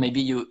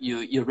 Maybe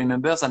you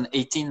remember that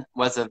 18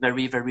 was a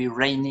very, very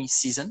rainy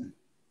season.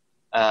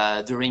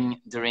 During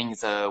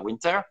the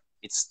winter,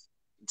 it's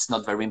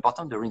not very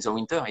important during the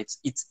winter.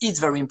 It's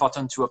very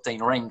important to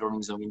obtain rain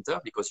during the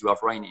winter because you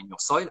have rain in your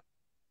soil.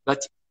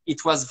 But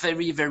it was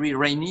very, very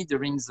rainy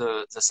during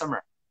the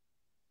summer.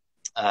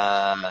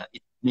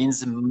 It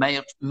means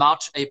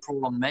March,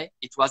 April, and May.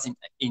 It was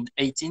in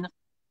 18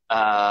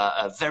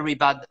 a very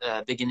bad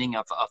beginning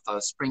of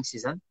a spring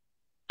season,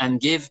 and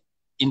gave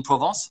in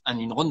Provence and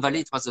in Rhône Valley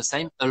it was the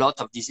same, a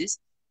lot of disease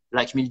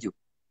like mildew.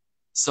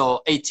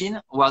 So 18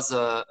 was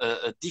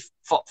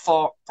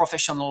for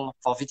professional,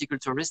 for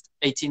viticulturists,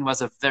 18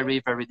 was a very,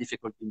 very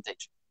difficult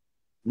vintage.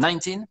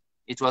 19,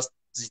 it was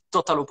the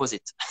total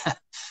opposite.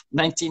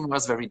 19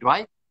 was very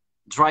dry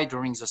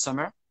during the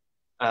summer,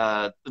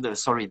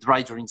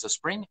 dry during the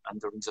spring,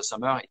 and during the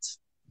summer,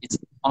 it's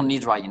only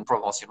dry in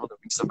Provence,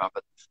 during summer.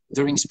 But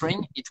during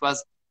spring, it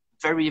was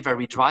very,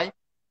 very dry.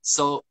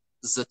 So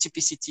the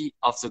typicity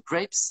of the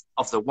grapes,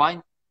 of the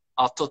wine,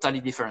 are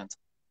totally different.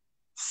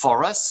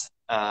 For us,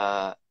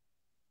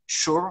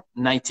 sure,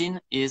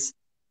 19 is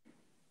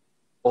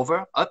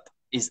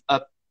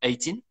up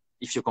 18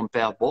 if you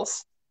compare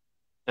both.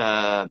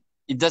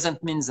 It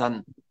doesn't mean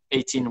that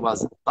 18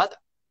 was bad.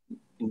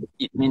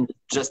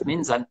 just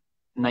means that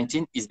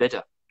 19 is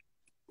better.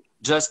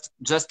 Just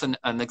an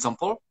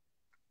example.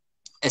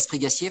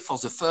 Esprit Gassier, for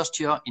the first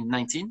year in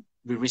 19,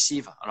 we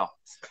receive,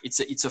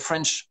 it's a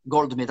French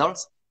gold medal,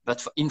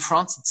 but in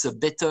France, it's a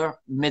better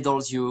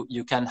medals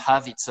you can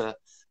have. It's a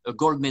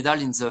gold medal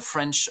in the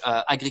French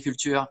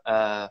agriculture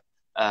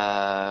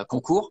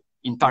concours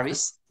in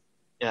Paris.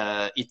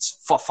 It's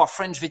for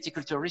French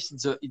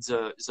viticulturists, it's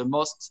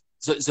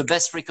the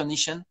best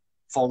recognition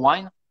for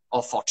wine,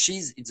 or for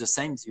cheese. It's the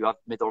same. You have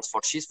medals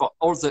for cheese for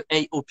all the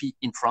AOP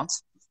in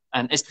France.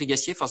 And Esprit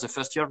Gassier for the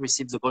first year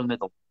receives the gold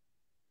medal.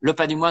 Le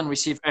Patrimoine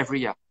receives every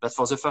year, but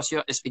for the first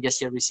year, Esprit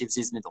Gassier receives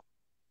this medal.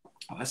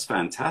 Oh, that's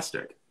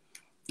fantastic.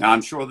 Now,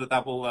 I'm sure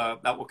that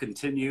will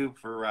continue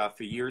for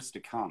years to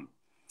come.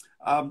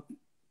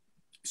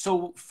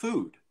 So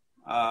food,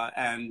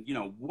 and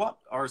what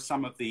are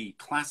some of the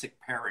classic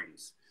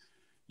pairings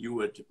you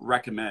would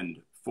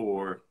recommend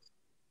for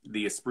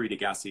the Esprit de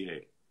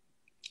Gassier?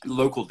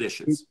 Local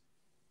dishes.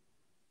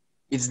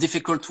 It's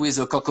difficult with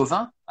a coq au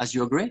vin, as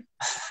you agree.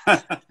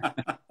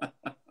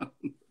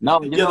 No,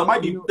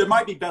 there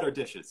might be better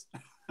dishes.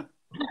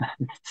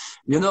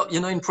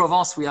 In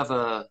Provence we have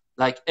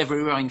like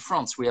everywhere in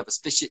France we have a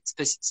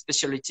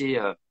specialty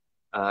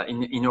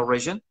in our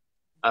region.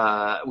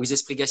 With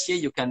Esprit Gassier,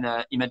 you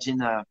can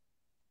imagine.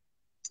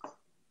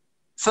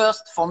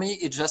 First, for me,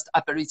 it's just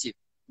aperitif,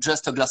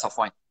 just a glass of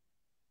wine.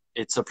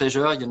 It's a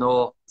pleasure,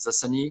 the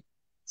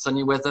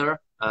sunny weather,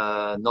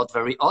 not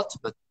very hot,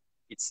 but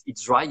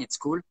it's dry, it's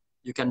cool.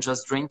 You can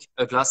just drink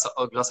a glass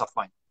of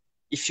wine.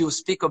 If you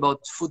speak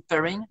about food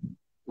pairing,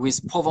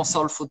 with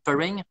Provençal food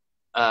pairing,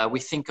 we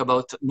think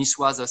about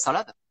niçoise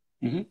salad.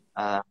 Mm-hmm.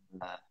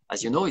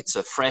 As you know, it's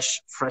a fresh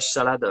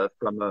salad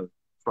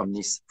from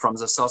Nice, from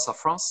the south of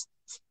France.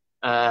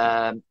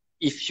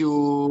 If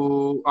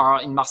you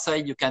are in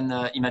Marseille, you can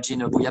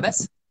imagine a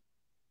bouillabaisse.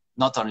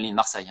 Not only in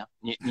Marseille,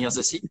 near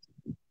the sea.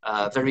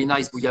 Very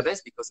nice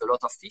bouillabaisse because a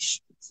lot of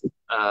fish.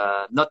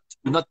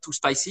 Not too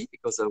spicy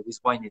because with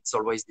wine it's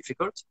always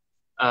difficult.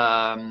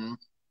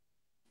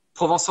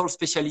 Provençal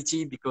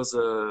speciality because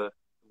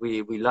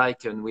we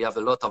like and we have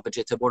a lot of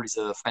vegetable is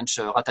a French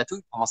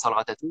ratatouille, Provençal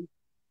ratatouille.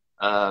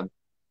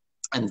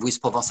 And with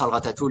Provençal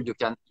ratatouille, you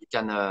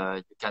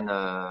can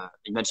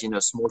imagine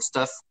a small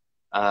stuff,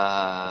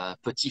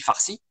 petit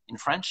farci in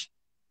French,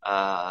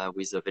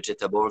 with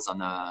vegetables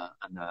and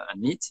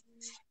meat.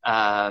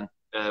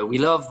 We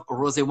love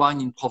rosé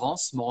wine in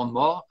Provence more and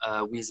more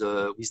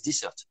with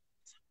dessert.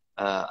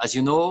 As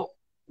you know,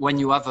 when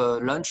you have a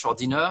lunch or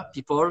dinner,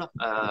 people,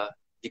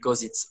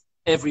 because it's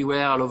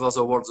everywhere all over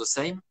the world the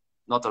same,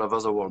 not all over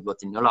the world,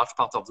 but in a large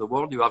part of the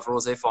world, you have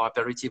rosé for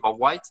aperitif or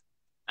white,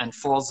 and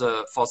for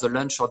the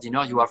lunch or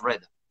dinner, you have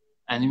red.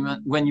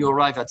 And when you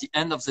arrive at the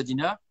end of the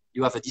dinner,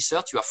 you have a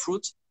dessert, you have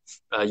fruit,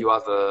 you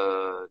have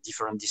a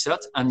different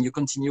dessert, and you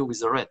continue with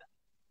the red.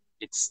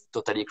 It's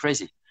totally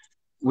crazy.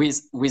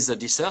 With the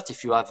dessert,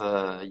 if you have,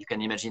 you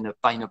can imagine a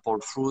pineapple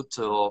fruit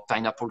or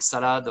pineapple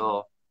salad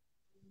or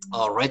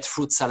red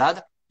fruit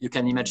salad, you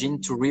can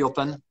imagine to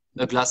reopen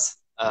a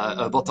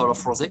bottle of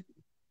rosé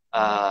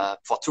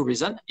for two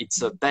reasons. It's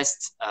the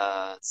best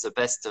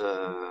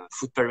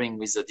food pairing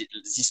with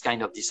this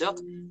kind of dessert,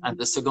 and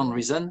the second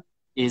reason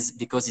is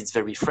because it's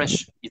very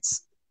fresh.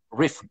 It's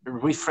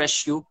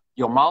refresh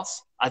your mouth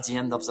at the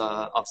end of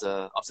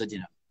the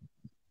dinner.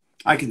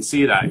 I can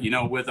see that.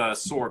 With a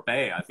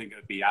sorbet, I think it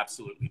would be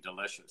absolutely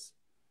delicious.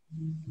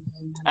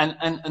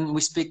 And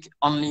we speak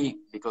only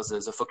because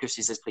the focus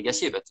is Esprit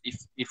Gassier, but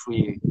if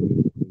we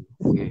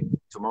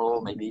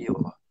tomorrow maybe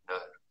or a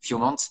few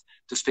months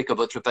to speak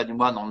about Le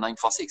Patrimoine on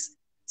 946,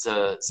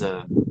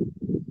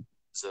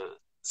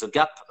 the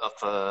gap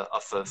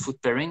of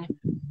food pairing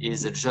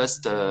is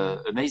just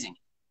amazing.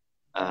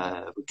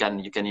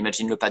 You can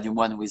imagine Le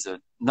Patrimoine with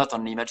not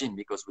only imagine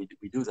because we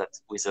do that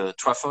with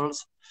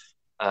truffles.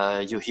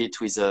 You hit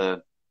with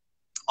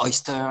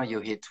oyster. You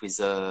hit with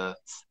a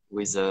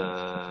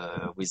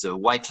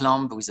white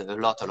lamb, with a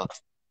lot.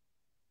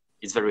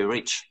 It's very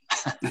rich.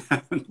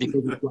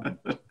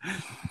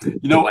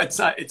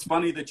 It's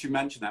funny that you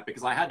mentioned that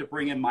because I had to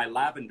bring in my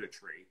lavender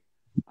tree.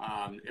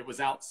 It was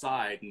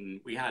outside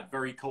and we had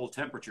very cold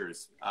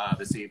temperatures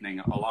this evening,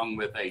 along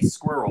with a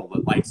squirrel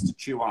that likes to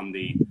chew on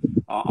the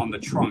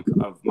trunk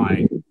of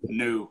my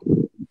new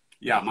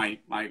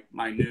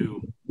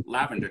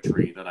lavender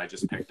tree that I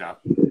just picked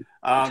up.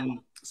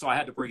 So I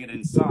had to bring it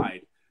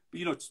inside.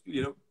 But,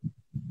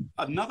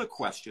 another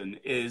question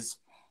is,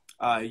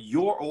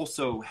 you're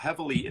also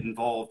heavily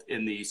involved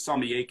in the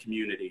sommelier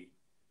community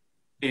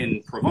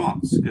in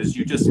Provence because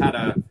you just had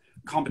a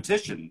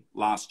competition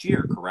last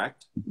year,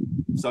 correct?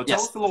 So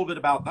tell us a little bit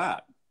about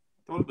that.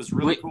 I thought it was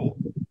really cool.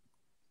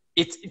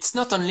 It's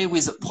not only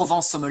with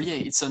Provence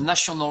Sommelier. It's a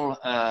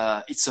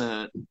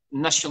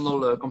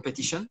national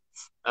competition.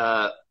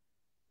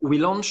 We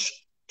launched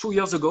 2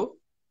 years ago.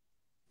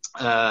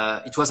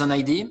 It was an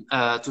idea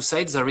to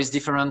say there is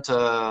different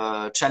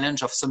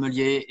challenge of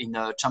sommelier in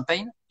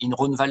Champagne, in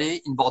Rhône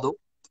Valley, in Bordeaux,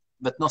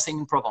 but nothing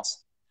in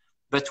Provence.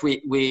 But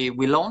we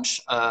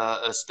launched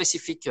a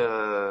specific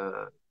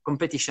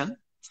competition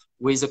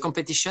with a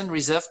competition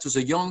reserved to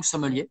the young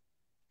sommelier.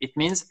 It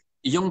means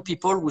young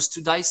people who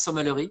study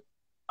sommelier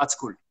at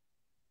school.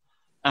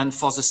 And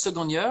for the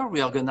second year,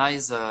 we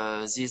organized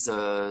this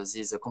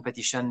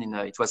competition.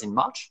 It was in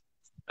March.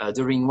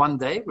 During one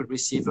day, we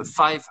receive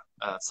five.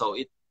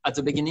 At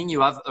the beginning, you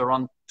have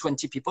around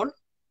 20 people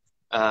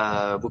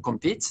who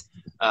compete.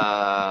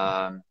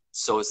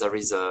 So there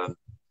is a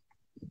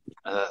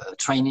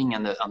training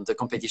and the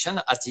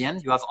competition. At the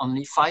end, you have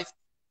only five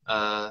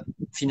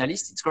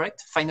finalists. It's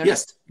correct?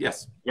 Finalists?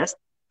 Yes.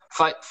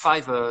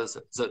 Five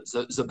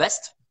the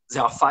best.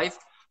 There are five,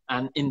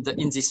 and in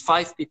these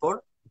five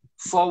people,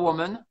 4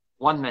 women,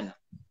 1 man.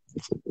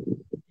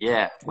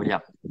 Yeah,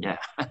 William. Yeah,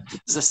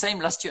 the same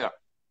last year.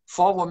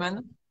 4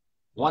 women,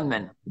 1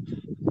 man.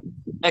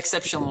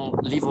 Exceptional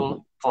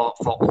level for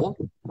all.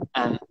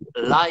 And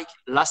like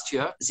last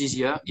year, this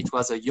year it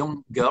was a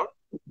young girl,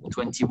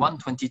 21,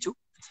 22,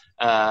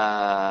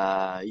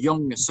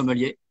 young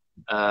sommelier,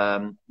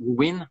 who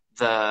win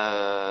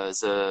the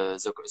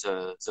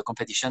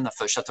competition of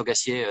Château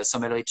Gassier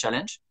Sommelier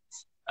Challenge.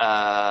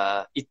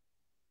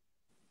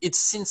 It's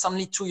since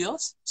only 2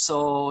 years.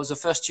 So the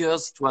first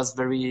years it was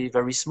very,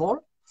 very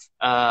small.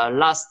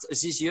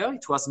 This year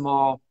it was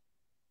more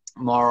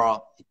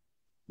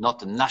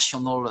not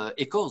national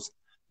echoes,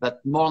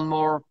 but more and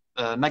more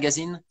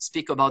magazine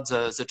speak about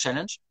the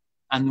challenge,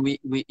 and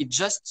it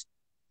just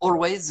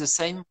always the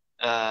same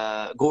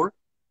goal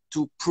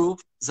to prove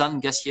that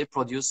Gassier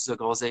produce the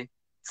rosé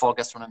for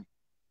gastronomy.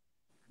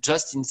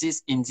 Just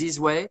in this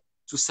way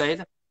to say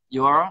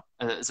you are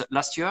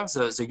last year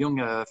the young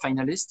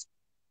finalist,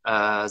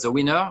 the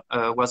winner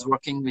was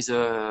working with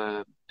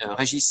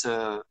Régis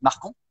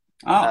Marcon,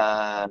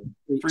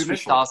 3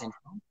 stars in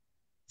France.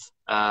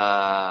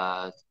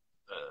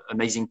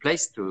 Amazing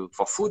place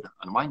for food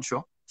and wine,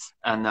 sure.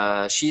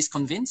 And she is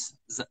convinced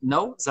that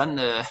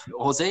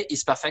rosé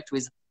is perfect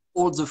with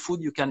all the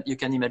food you can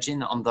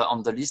imagine on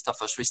the list of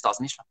 3 stars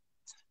Michelin.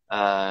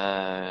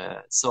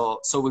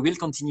 So we will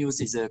continue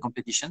this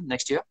competition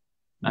next year,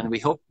 and we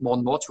hope more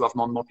and more to have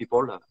more and more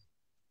people.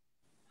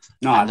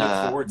 I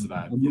look forward to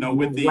that. You know,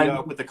 with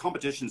the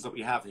competitions that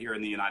we have here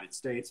in the United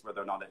States,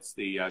 whether or not it's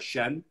the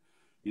Chêne,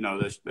 you know,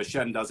 the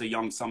Chêne does a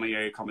young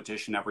sommelier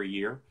competition every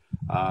year,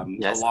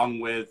 yes. Along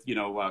with, you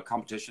know,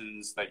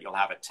 competitions that you'll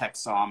have at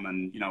TechSom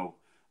and, you know,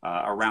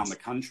 around the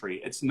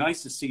country. It's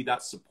nice to see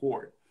that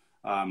support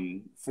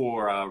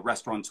for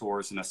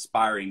restaurateurs and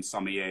aspiring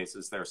sommeliers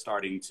as they're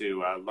starting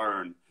to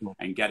learn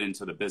and get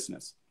into the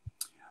business.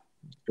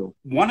 Sure.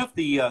 One of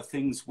the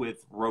things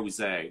with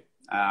rosé,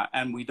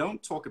 and we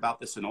don't talk about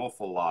this an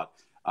awful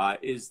lot,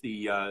 is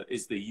the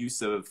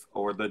use of,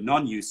 or the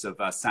non-use of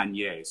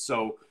Saignée.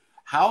 So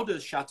how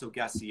does Château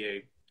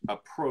Gassier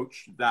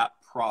approach that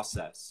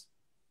process?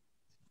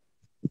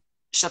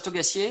 Château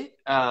Gassier,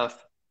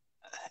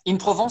 in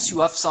Provence, you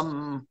have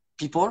some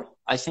people,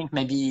 I think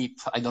maybe,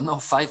 I don't know,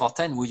 5 or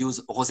 10 who use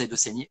rosé de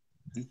Saignée.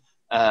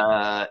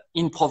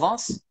 In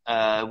Provence,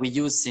 we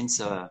use since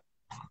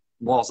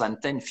more than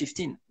 10,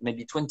 15,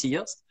 maybe 20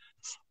 years.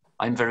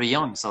 I'm very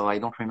young, so I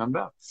don't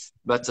remember.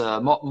 But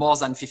more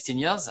than 15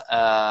 years,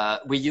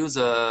 we use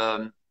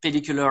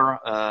pellicular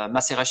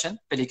maceration,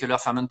 pellicular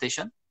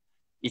fermentation.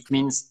 It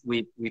means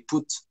we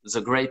put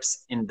the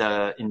grapes in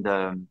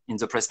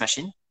the press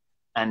machine,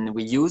 and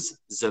we use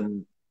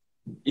them.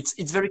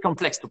 It's very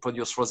complex to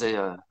produce rosé.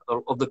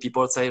 All the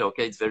people say,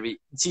 okay,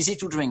 it's easy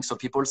to drink, so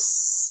people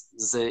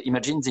they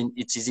imagine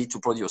it's easy to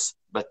produce,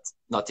 but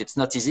it's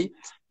not easy,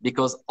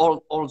 because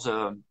all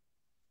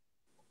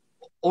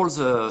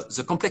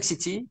the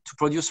complexity to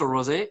produce a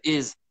rosé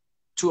is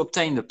to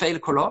obtain the pale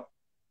color,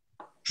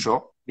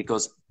 sure,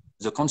 because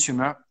the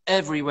consumer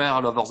everywhere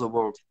all over the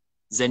world,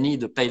 they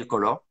need a pale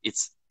color.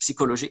 It's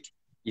psychological.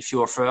 If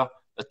you offer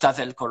a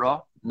Tavel color,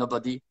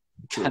 nobody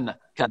can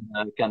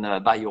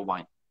buy your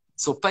wine.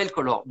 So pale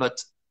color,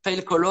 but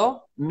pale color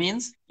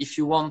means if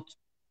you want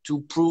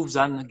to prove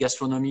that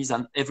gastronomy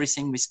and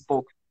everything we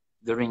spoke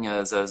during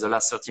the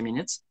last 30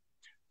 minutes,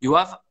 you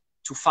have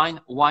to find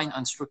wine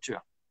and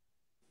structure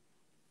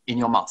in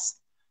your mouth.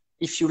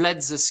 If you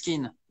let the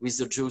skin with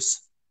the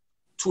juice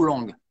too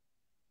long,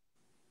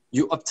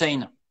 you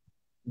obtain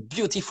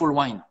beautiful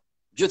wine,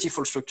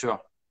 beautiful structure,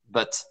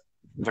 but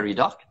very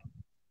dark.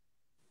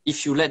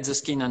 If you let the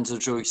skin and the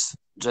juice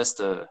just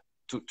to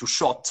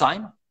short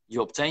time,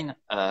 you obtain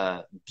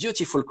a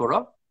beautiful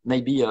color,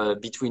 maybe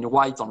between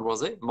white and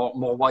rosé,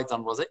 more white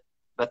than rosé,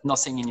 but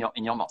nothing in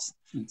your mouth.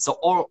 So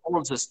all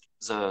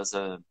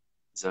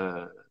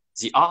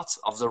the art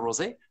of the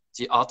rosé,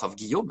 the art of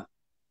Guillaume,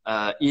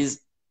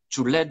 is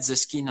to let the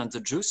skin and the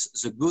juice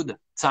the good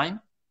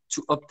time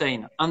to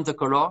obtain and the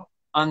color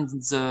and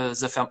the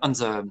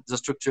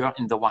structure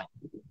in the wine.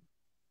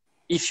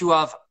 If you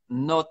have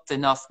not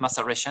enough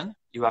maceration,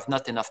 you have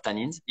not enough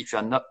tannins. If you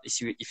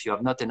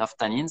have not enough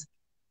tannins,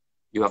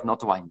 you have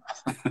not wine.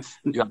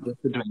 You have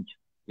to drink,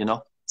 you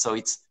know. So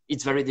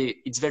it's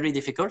very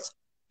difficult,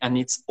 and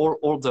it's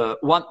all the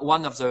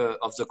one of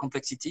the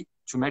complexity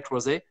to make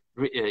rosé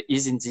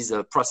is in this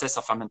process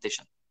of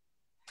fermentation.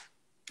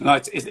 No,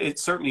 it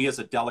certainly is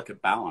a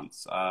delicate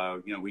balance.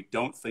 We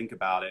don't think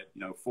about it,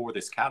 for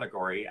this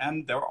category.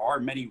 And there are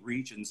many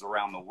regions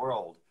around the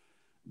world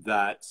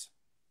that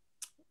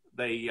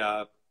they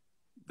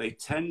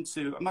tend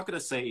to, I'm not going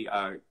to say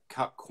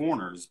cut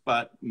corners,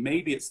 but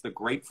maybe it's the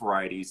grape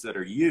varieties that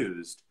are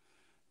used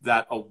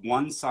that a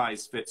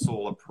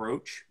one-size-fits-all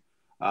approach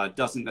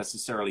doesn't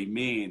necessarily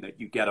mean that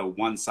you get a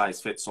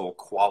one-size-fits-all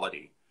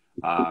quality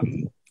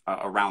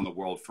around the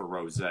world for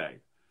rosé.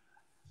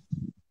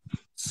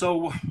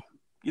 So,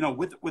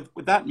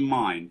 with that in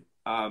mind,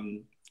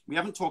 we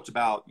haven't talked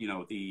about,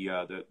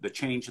 the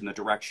change in the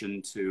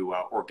direction to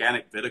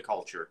organic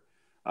viticulture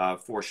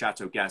for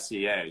Château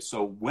Gassier.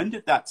 So when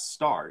did that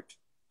start?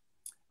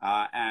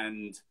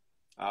 And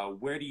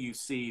where do you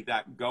see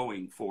that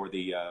going for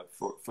the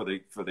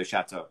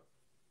Château?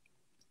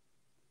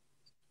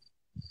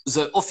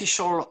 The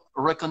official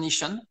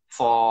recognition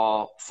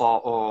for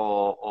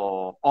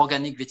our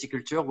organic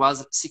viticulture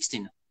was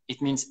 16.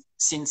 It means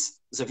since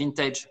the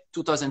vintage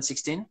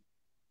 2016,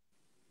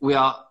 we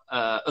are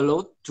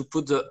allowed to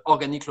put the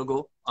organic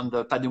logo on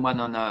the patrimoine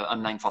on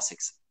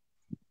 946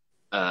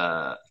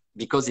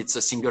 because it's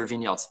a single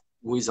vineyard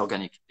who is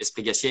organic.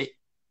 Esprit Gassier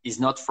is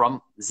not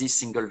from this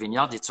single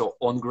vineyard. It's our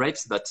own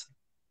grapes, but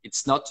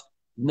it's not.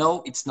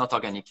 No, it's not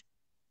organic.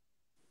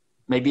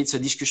 Maybe it's a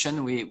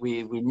discussion we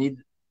need.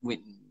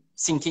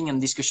 Thinking and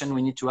discussion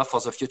we need to have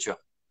for the future,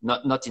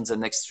 not in the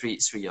next three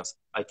years.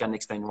 I can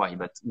explain why,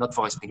 but not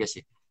for Esprit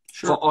Gassier.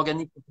 Sure.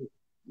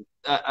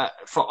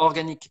 For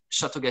organic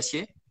Château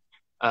Gassier,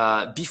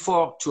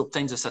 before to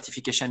obtain the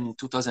certification in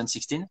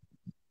 2016,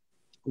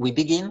 we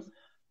begin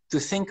to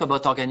think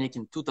about organic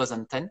in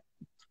 2010,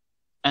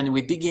 and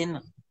we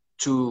begin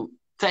to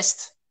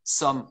test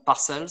some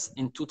parcels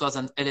in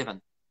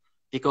 2011,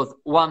 because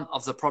one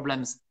of the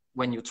problems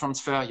when you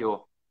transfer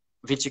your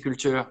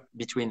viticulture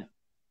between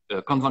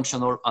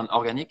conventional and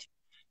organic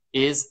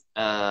is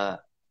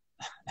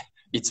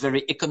it's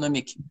very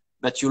economic,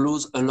 but you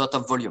lose a lot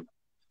of volume.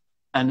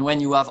 And when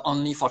you have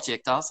only 40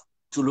 hectares,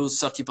 to lose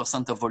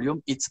 30% of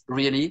volume, it's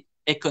really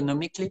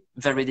economically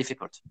very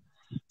difficult.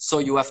 So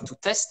you have to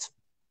test,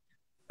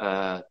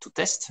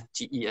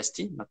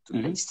 T-E-S-T, not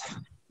to taste.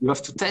 You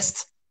have to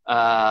test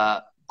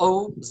how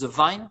the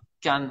vine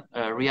can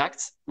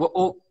react,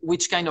 or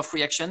which kind of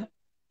reaction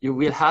you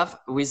will have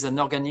with an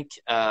organic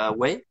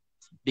way.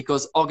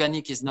 Because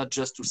organic is not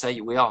just to say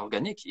we are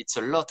organic. It's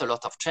a lot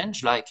of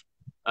change, like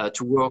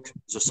to work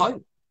the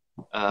soil.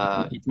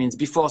 It means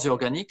before the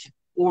organic,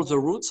 all the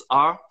roots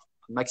are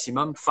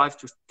maximum 5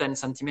 to 10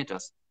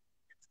 centimeters.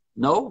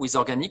 Now, with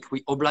organic,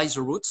 we oblige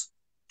the roots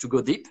to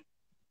go deep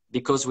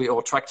because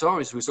our tractor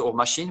is with our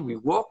machine. We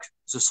work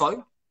the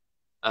soil.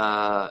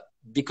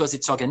 Because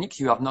it's organic,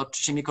 you have not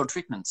chemical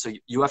treatment. So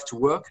you have to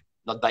work,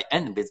 not by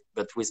hand,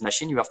 but with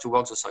machine, you have to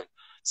work the soil.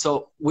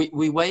 So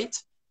we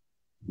wait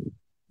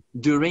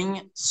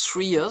during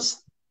 3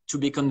 years to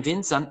be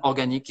convinced that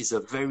organic is a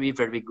very,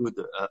 very good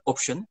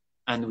option.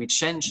 And we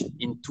changed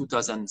in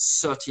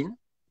 2013.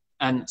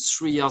 And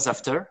 3 years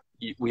after,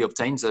 we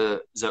obtained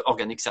the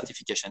organic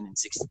certification in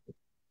 16.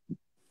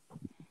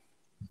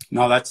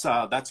 No,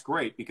 that's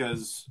great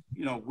because,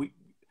 we,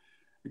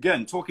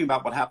 again, talking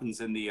about what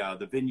happens in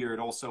the vineyard,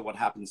 also what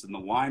happens in the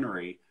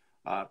winery,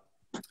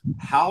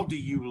 how do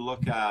you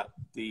look at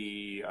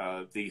the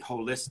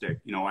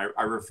holistic,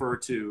 I refer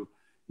to,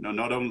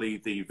 not only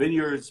the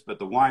vineyards, but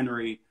the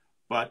winery,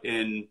 but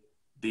in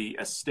the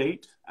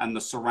estate and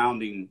the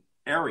surrounding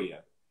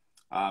area.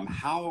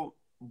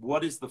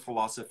 What is the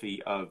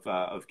philosophy of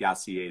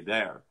Gassier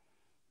there?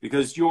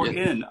 Because you're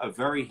in a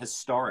very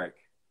historic,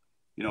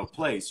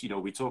 place.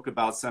 We talk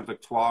about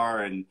Saint-Victoire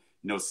and,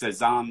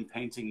 Cézanne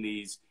painting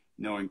these,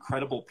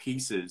 incredible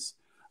pieces.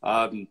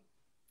 How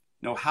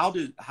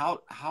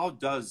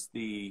does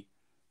the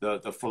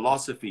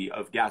philosophy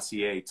of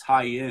Gassier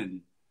tie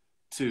in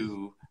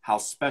to how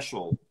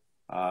special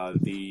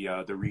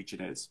the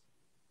region is?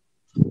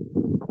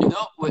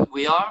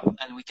 We are,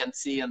 and we can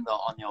see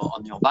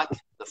on your back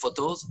the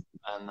photos,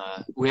 and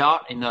we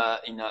are in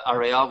an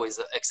area with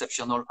an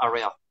exceptional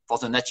area for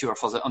the nature,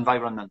 for the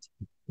environment.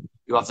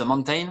 You have the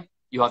mountain,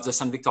 you have the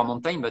Saint Victor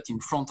mountain, but in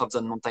front of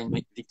the mountain,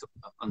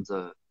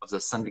 of the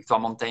Saint Victor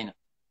mountain.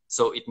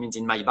 So it means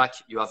in my back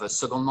you have a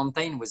second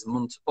mountain with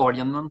Mount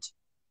Orléans.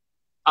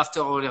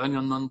 After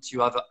Orléans,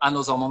 you have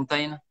another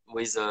mountain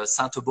with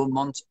Saint-Aubin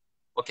Mount.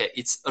 Okay,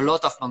 it's a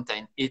lot of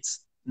mountain.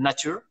 It's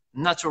natural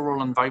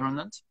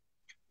environment.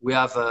 We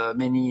have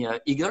many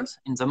eagles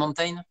in the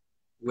mountain.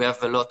 We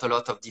have a lot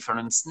of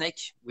different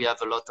snakes. We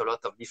have a lot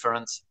of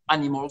different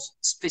animals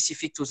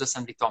specific to the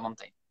Saint Victor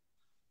mountain.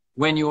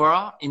 When you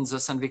are in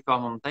the Saint Victor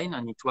mountain,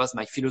 and it was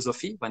my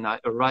philosophy when I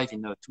arrived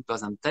in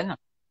 2010,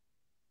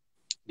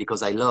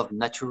 because I love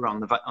nature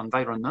and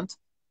environment.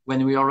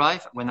 When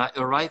I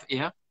arrived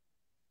here,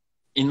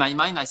 in my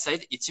mind, I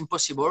said, it's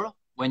impossible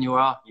when you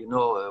are,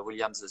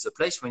 Williams, the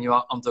place, when you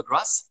are on the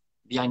grass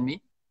behind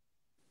me,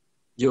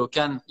 you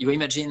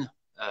imagine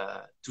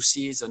to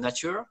see the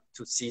nature,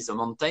 to see the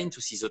mountain,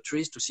 to see the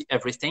trees, to see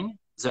everything,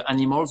 the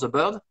animals, the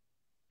bird,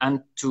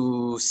 and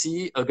to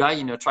see a guy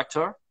in a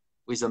tractor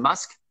with a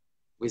mask,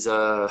 with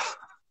a,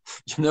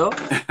 you know,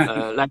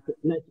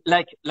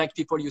 like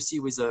people you see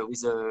with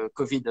a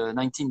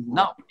COVID-19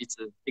 now. It's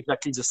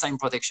exactly the same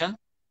protection,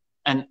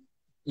 and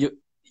you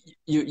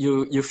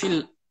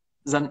feel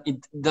that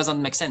it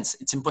doesn't make sense.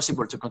 It's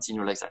impossible to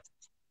continue like that.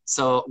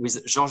 So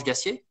with Georges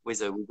Gassier,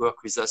 who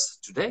work with us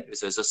today, with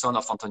the son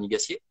of Anthony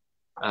Gassier.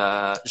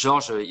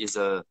 Georges is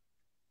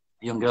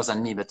younger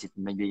than me, but it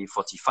may be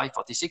 45,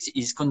 46.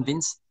 He's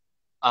convinced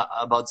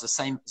about the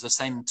same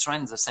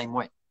trend, the same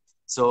way.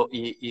 So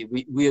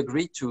we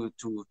agreed to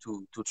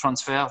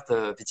transfer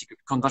the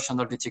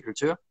conventional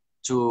viticulture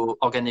to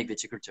organic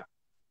viticulture.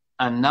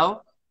 And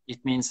now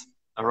it means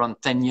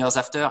around 10 years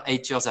after,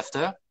 8 years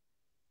after,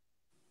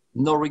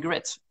 no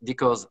regret,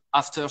 because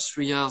after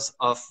 3 years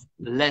of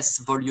less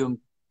volume,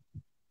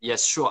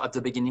 yes, sure, at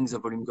the beginning the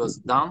volume goes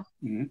down,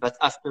 but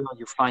after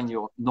you find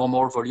your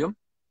normal volume,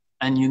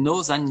 and you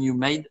know then you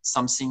made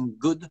something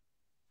good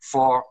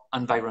for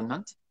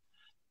environment.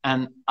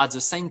 And at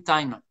the same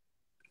time,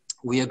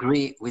 we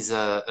agree with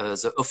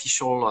the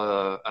official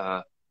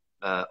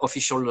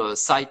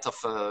site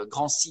of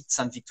Grand Site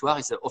Sainte-Victoire,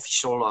 is the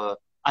official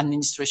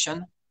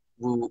administration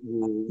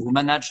who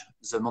manage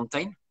the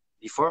mountain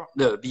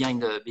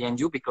behind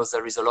you, because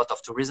there is a lot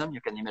of tourism,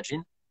 you can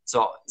imagine.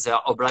 So they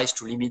are obliged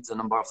to limit the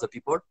number of the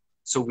people.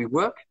 So we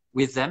work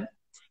with them.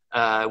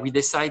 We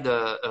decide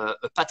a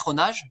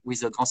patronage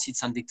with the Grand Site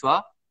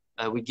Sainte-Victoire.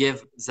 We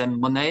give them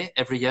money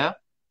every year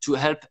to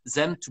help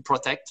them to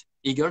protect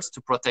eagles, to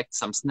protect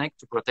some snake,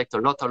 to protect a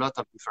lot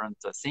of different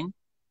things.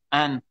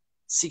 And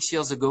 6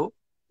 years ago,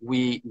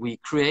 we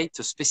create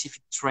a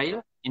specific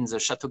trail in the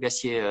Château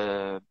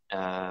Gassier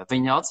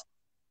vineyards,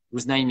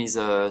 whose name is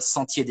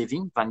Sentier des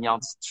Vignes,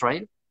 Vineyards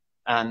Trail,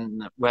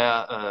 and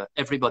where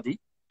everybody,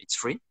 it's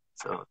free,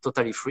 so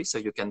totally free. So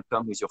you can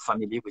come with your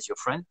family, with your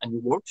friend, and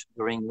you walk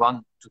during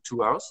 1 to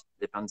 2 hours,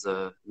 depends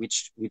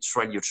which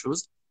trail you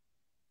choose.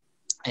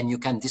 And you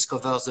can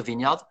discover the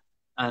vineyard,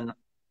 and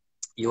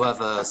you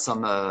have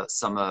some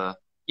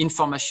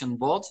information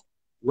board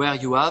where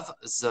you have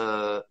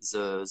the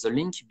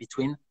link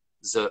between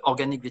the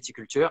organic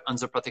viticulture and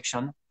the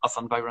protection of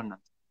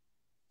environment.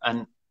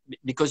 And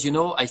because, you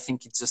know, I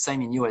think it's the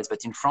same in US,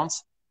 but in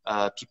France,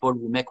 people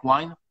who make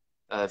wine,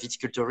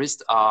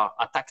 viticulturists, are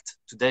attacked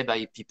today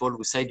by people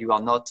who say you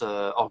are not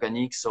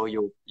organic, so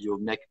you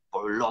make a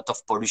lot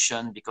of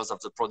pollution because of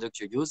the product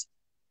you use.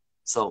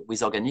 So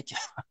with organic,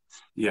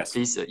 yes,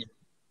 please,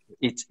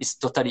 it's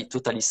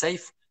totally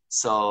safe.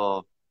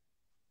 So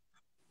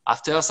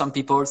after, some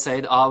people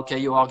said, okay,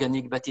 you're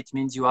organic, but it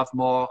means you have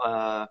more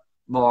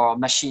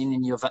machine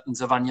in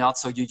the vineyard,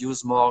 so you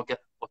use more.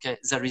 Okay,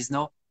 there is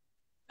no.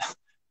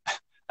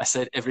 I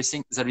said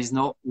everything. There is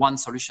no one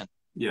solution.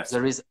 Yes,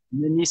 there is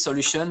many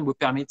solutions who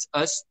permit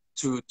us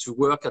to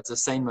work at the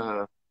same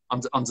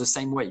on the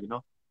same way. You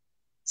know.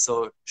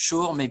 So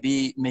sure,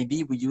 maybe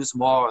we use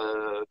more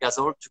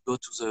gasol to go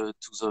to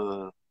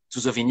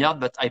the vineyard,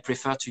 but I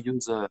prefer to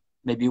use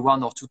maybe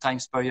 1 or 2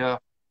 times per year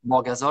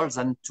more gasol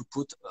than to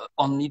put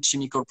only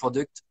chemical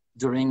product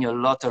during a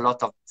lot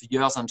of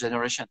years and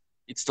generation.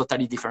 It's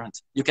totally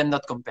different. You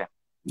cannot compare.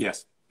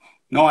 Yes,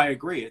 no, I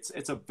agree.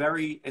 It's a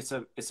very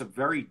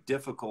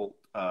difficult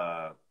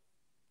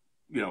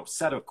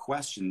set of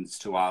questions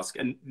to ask,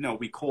 and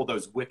we call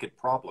those wicked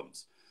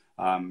problems.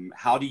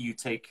 How do you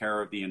take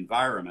care of the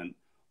environment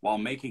while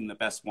making the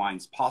best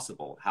wines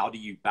possible? How do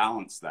you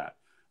balance that?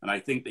 And I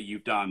think that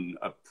you've done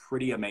a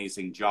pretty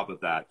amazing job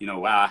of that.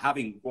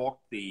 Having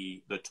walked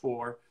the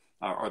tour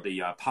or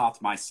the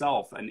path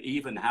myself, and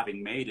even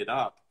having made it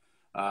up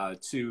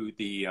to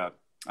the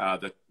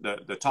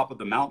top of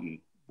the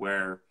mountain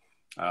where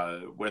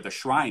the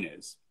shrine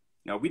is.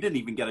 We didn't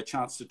even get a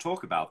chance to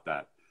talk about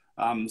that.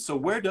 So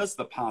where does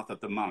the path of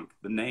the monk,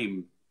 the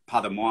name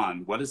Pas de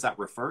Moine, what does that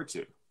refer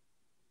to?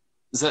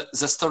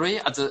 The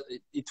story,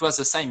 it was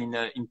the same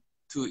in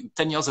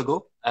 10 years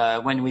ago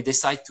when we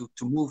decided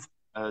to move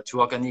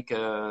to organic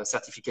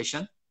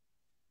certification.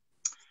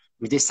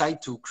 We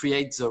decided to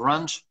create the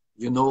range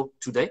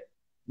today.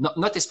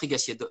 Not Esprit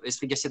Gassier.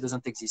 Esprit Gassier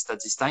doesn't exist at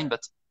this time,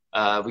 but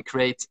we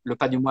create Le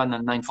Pas du Moine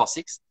and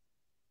 946.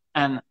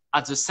 And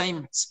at the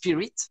same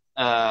spirit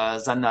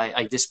than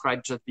I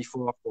described just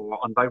before for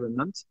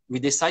environment, we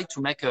decide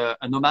to make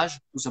an homage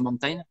to the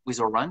mountain with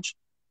a range.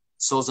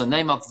 So the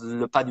name of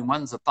Le Pas du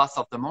Moine, the path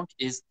of the monk,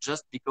 is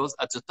just because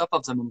at the top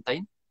of the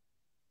mountain,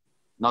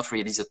 not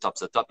really the top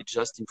is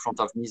just in front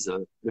of me,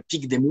 the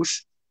Pic des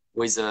Mouches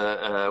with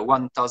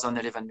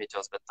 1,011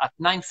 meters. But at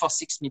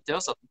 946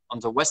 meters on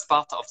the west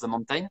part of the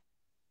mountain,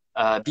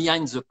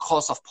 behind the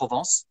Cross of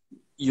Provence,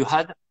 you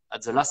had,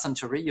 at the last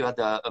century, you had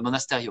a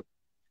monasterio.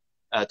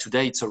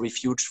 Today, it's a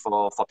refuge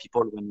for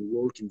people when you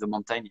walk in the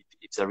mountain.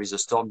 If there is a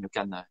storm, you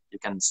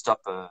can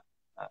stop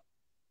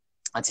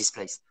at this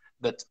place.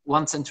 But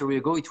 1 century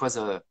ago, it was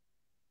a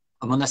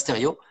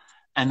monasterio.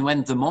 And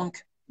when the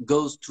monk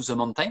goes to the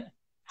mountain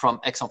from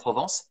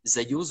Aix-en-Provence,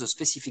 they use a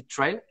specific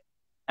trail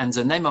And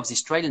the name of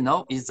this trail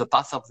now is the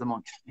Path of the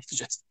Monk. It's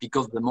just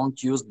because the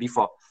monk used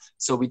before.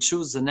 So we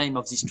choose the name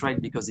of this trail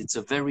because it's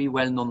a very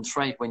well-known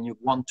trail when you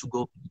want to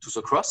go to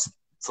the cross.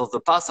 So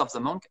the Path of the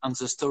Monk, and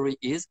the story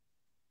is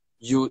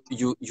you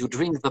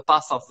drink the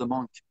Path of the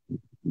Monk,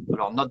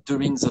 well, not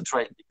during the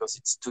trail because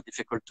it's too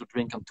difficult to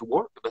drink and to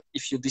walk, but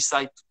if you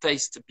decide to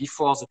taste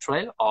before the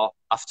trail or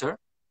after,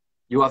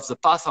 you have the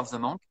Path of the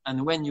Monk,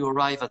 and when you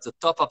arrive at the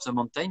top of the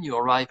mountain, you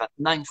arrive at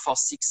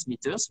 946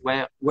 meters,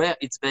 where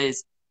its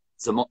base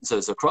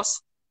the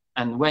cross,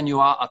 and when you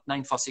are at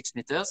 946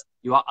 meters,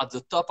 you are at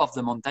the top of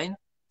the mountain,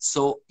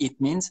 so it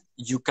means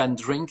you can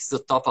drink the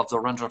top of the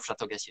range of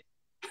Château Gassier.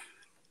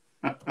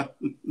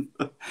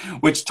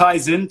 Which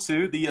ties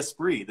into the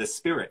esprit, the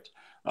spirit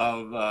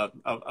of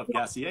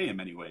Gassier in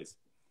many ways.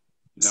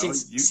 You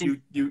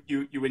know,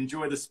 you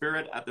enjoy the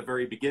spirit at the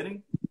very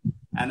beginning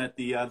and at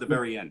the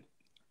very end.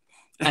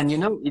 And you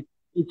know,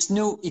 it's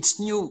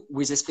new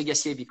with Esprit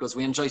Gassier because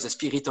we enjoy the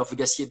spirit of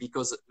Gassier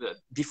because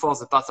before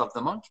the Path of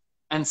the Monk.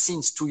 And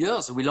since 2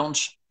 years, we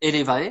launched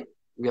Elevae.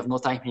 We have no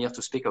time here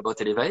to speak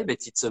about Elevae,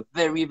 but it's a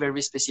very,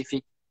 very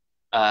specific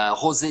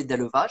rosé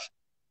d'élevage,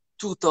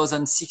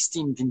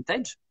 2016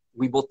 vintage.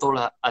 We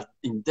bottle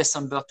in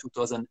December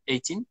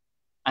 2018.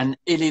 And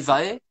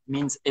Elevae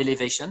means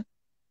elevation.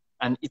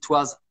 And it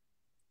was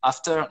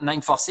after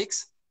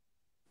 946,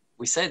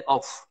 we said,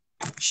 oh,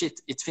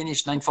 shit, it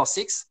finished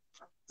 946.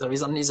 There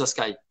is only the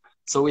sky.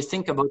 So we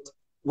think about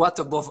what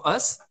above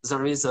us,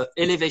 there is an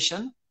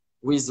elevation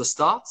with the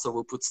star. So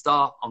we put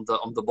star on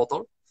the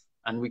bottle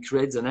and we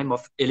create the name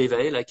of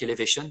Elevae, like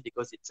elevation,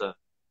 because it's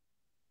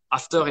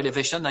after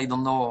elevation, I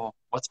don't know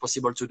what's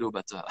possible to do,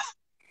 but.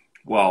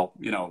 Well,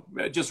 you know,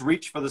 just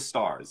reach for the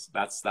stars.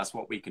 That's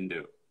what we can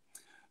do.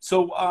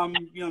 So,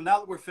 you know, now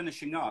that we're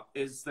finishing up,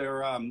 is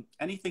there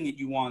anything that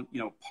you want, you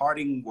know,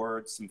 parting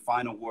words, some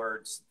final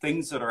words,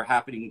 things that are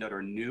happening that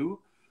are new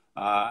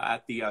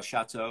at the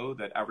Château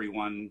that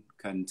everyone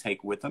can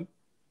take with them?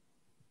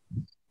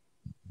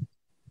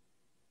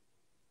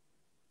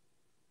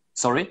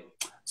 Sorry?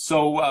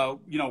 So,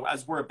 you know,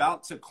 as we're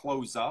about to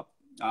close up,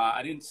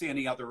 I didn't see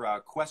any other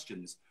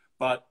questions,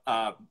 but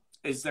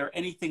is there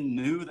anything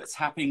new that's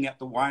happening at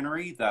the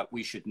winery that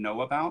we should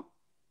know about?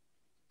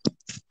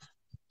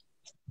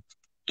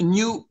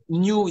 New,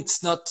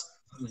 it's not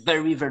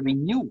very, very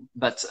new,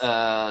 but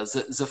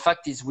the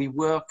fact is we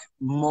work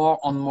more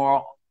and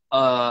more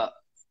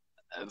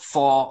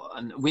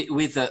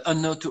with a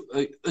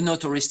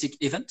touristic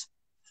event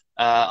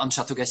on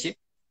Château Gassier.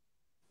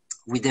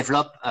 We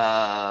develop.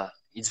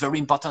 It's very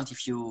important if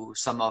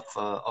some of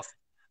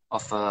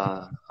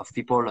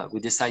people we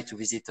decide to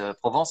visit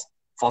Provence.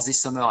 For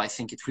this summer, I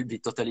think it will be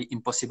totally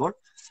impossible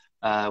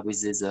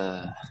with this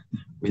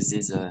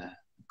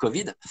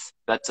COVID.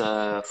 But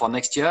for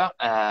next year,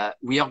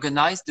 we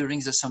organize during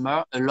the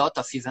summer a lot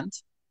of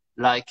events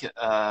like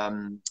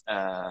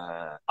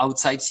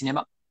outside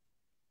cinema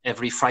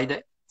every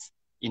Friday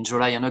in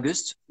July and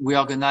August. We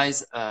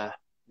organize,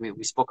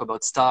 we spoke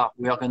about Star,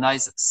 we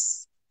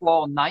organize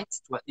 4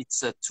 nights.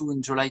 It's 2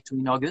 in July, 2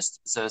 in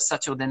August. The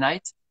Saturday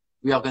night,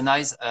 we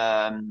organize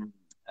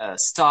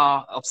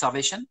star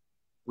observation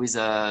with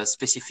a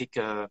specific,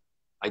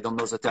 I don't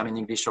know the term in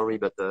English, sorry,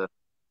 but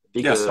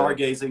big,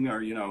 stargazing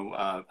or, you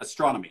know,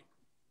 astronomy.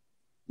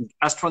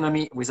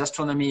 Astronomy, with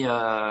astronomy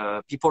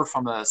people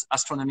from an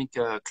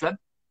astronomical club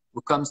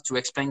who comes to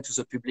explain to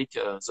the public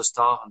the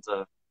star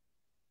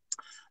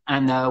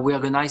and we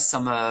organize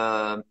some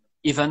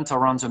event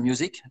around the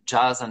music,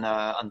 jazz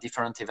and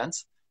different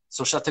events.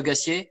 So Château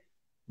Gassier,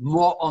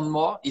 more and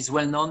more, is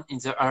well known in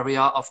the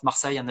area of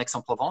Marseille and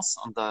Aix-en-Provence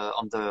on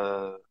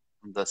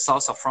the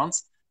south of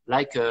France,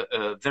 like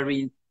a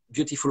very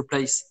beautiful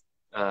place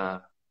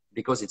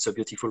because it's a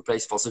beautiful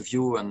place for the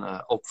view and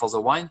for the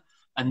wine,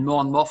 and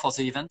more for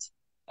the event.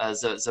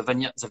 The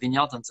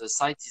vineyard and the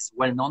site is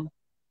well known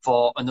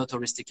for a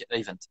touristic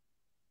event.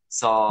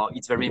 So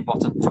it's very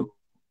important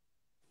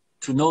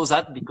to know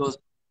that, because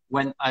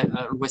when I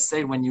always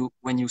say when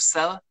you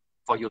sell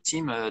for your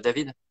team,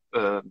 David,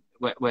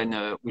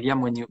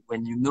 William, when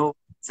you know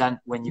that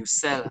when you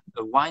sell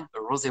a wine, a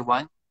rosé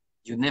wine,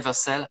 you never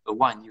sell a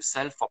wine. You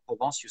sell for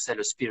Provence, you sell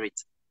a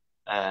spirit.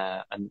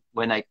 And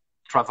when I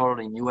travel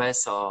in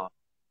US or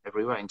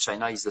everywhere, in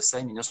China is the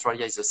same, in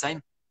Australia is the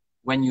same.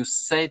 When you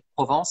say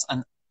Provence,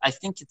 and I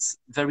think it's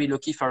very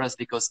lucky for us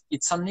because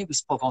it's only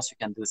with Provence you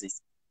can do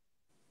this.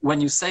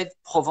 When you say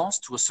Provence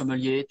to a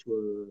sommelier,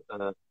 to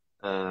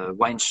a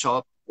wine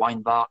shop,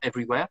 wine bar,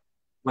 everywhere,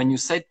 when you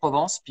say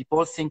Provence,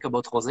 people think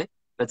about rosé,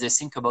 but they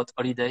think about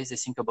holidays, they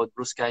think about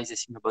blue skies, they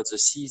think about the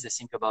seas, they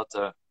think about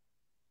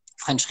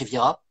French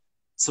Riviera.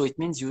 So it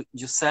means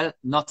you sell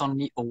not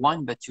only a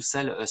wine, but you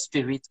sell a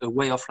spirit, a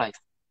way of life.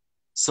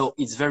 So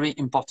it's very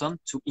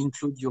important to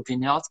include your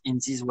vineyard in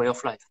this way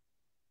of life.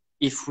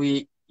 If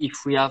we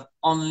have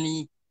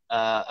only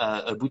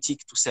a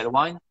boutique to sell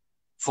wine,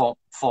 for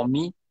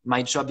me,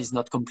 my job is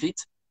not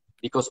complete,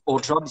 because our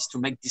job is to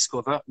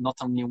discover not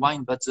only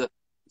wine, but the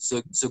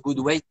good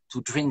way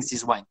to drink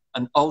this wine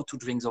and how to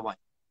drink the wine.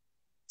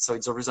 So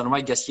it's the reason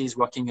why Gassier is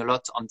working a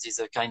lot on this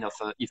kind of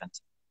event.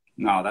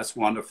 No, that's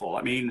wonderful.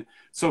 I mean,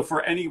 so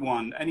for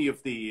anyone, any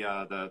of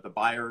the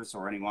buyers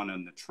or anyone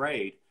in the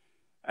trade,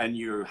 and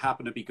you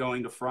happen to be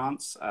going to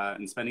France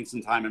and spending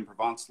some time in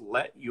Provence,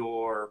 let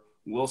your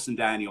Wilson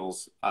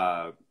Daniels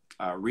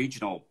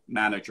regional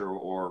manager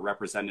or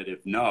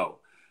representative know,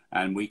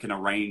 and we can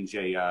arrange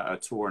a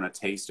tour and a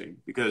tasting.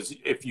 Because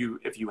if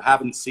you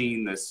haven't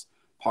seen this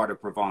part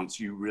of Provence,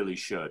 you really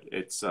should.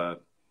 It's a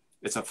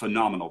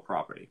phenomenal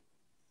property.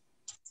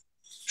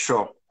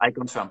 Sure, I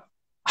confirm.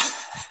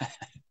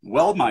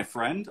 Well, my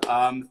friend,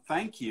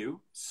 thank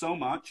you so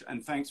much,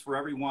 and thanks for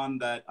everyone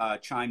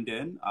that chimed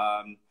in.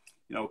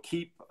 You know,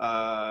 keep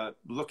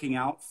looking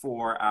out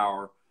for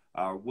our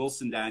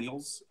Wilson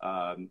Daniels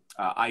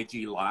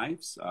IG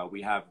lives.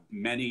 We have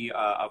many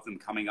of them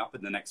coming up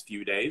in the next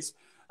few days.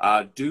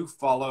 Do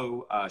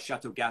follow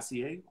Château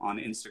Gassier on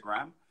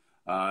Instagram.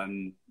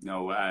 You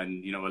know,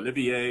 and you know,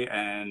 Olivier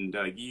and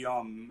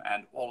Guillaume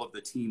and all of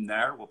the team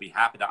there will be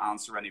happy to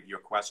answer any of your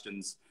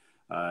questions.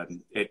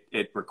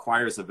 It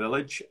requires a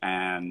village,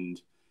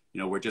 and you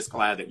know, we're just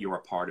glad that you're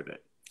a part of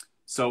it.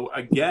 So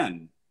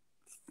again,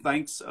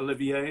 thanks,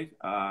 Olivier.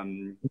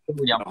 You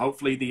know,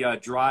 hopefully the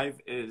drive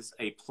is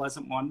a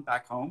pleasant one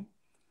back home,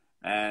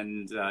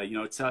 and you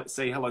know,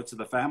 say hello to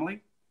the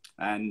family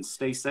and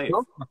stay safe.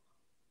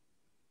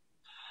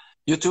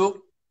 You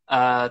too.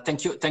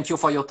 Thank you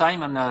for your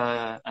time,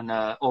 and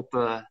hope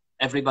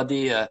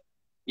everybody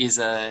is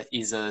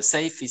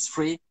safe, is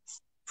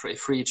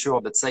free,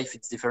 sure, but safe.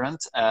 It's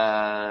different.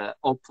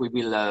 Hope we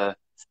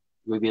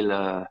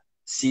will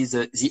see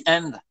the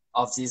end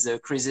of this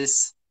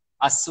crisis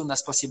as soon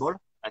as possible.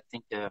 I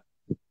think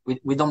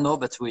we don't know,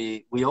 but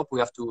we hope. We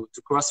have to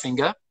cross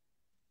finger.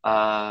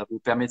 Who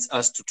permits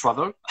us to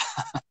travel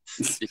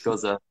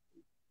because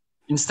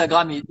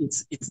Instagram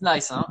it's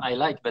nice, huh? I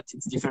like, but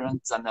it's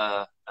different than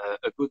a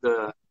good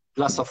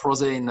glass of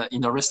rosé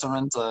in a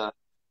restaurant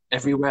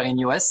everywhere in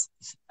US.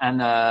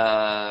 And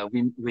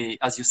we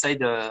as you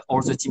said,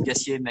 all the team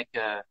Gassier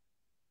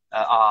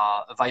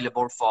are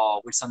available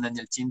for Wilson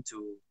Daniel team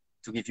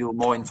to give you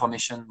more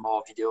information,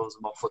 more videos,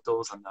 more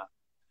photos,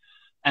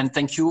 and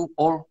thank you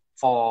all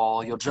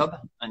for your job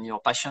and your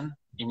passion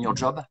in your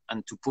job,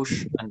 and to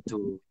push and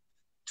to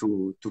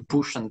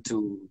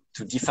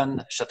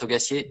defend Château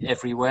Gassier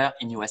everywhere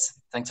in US.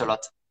 Thanks a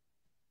lot,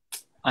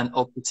 and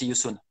hope to see you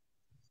soon.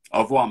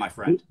 Au revoir, my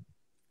friend.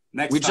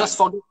 Next we time. just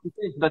forgot to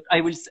taste, but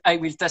I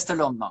will test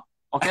alone now.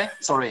 Okay,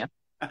 sorry.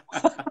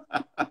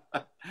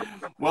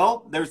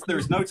 Well,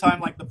 there's no time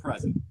like the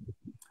present.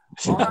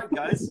 All right,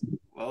 guys.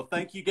 Well,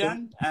 thank you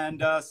again,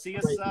 and see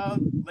us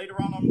later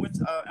on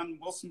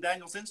Wilson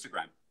Daniels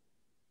Instagram.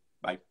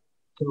 Bye.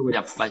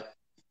 Yeah, bye.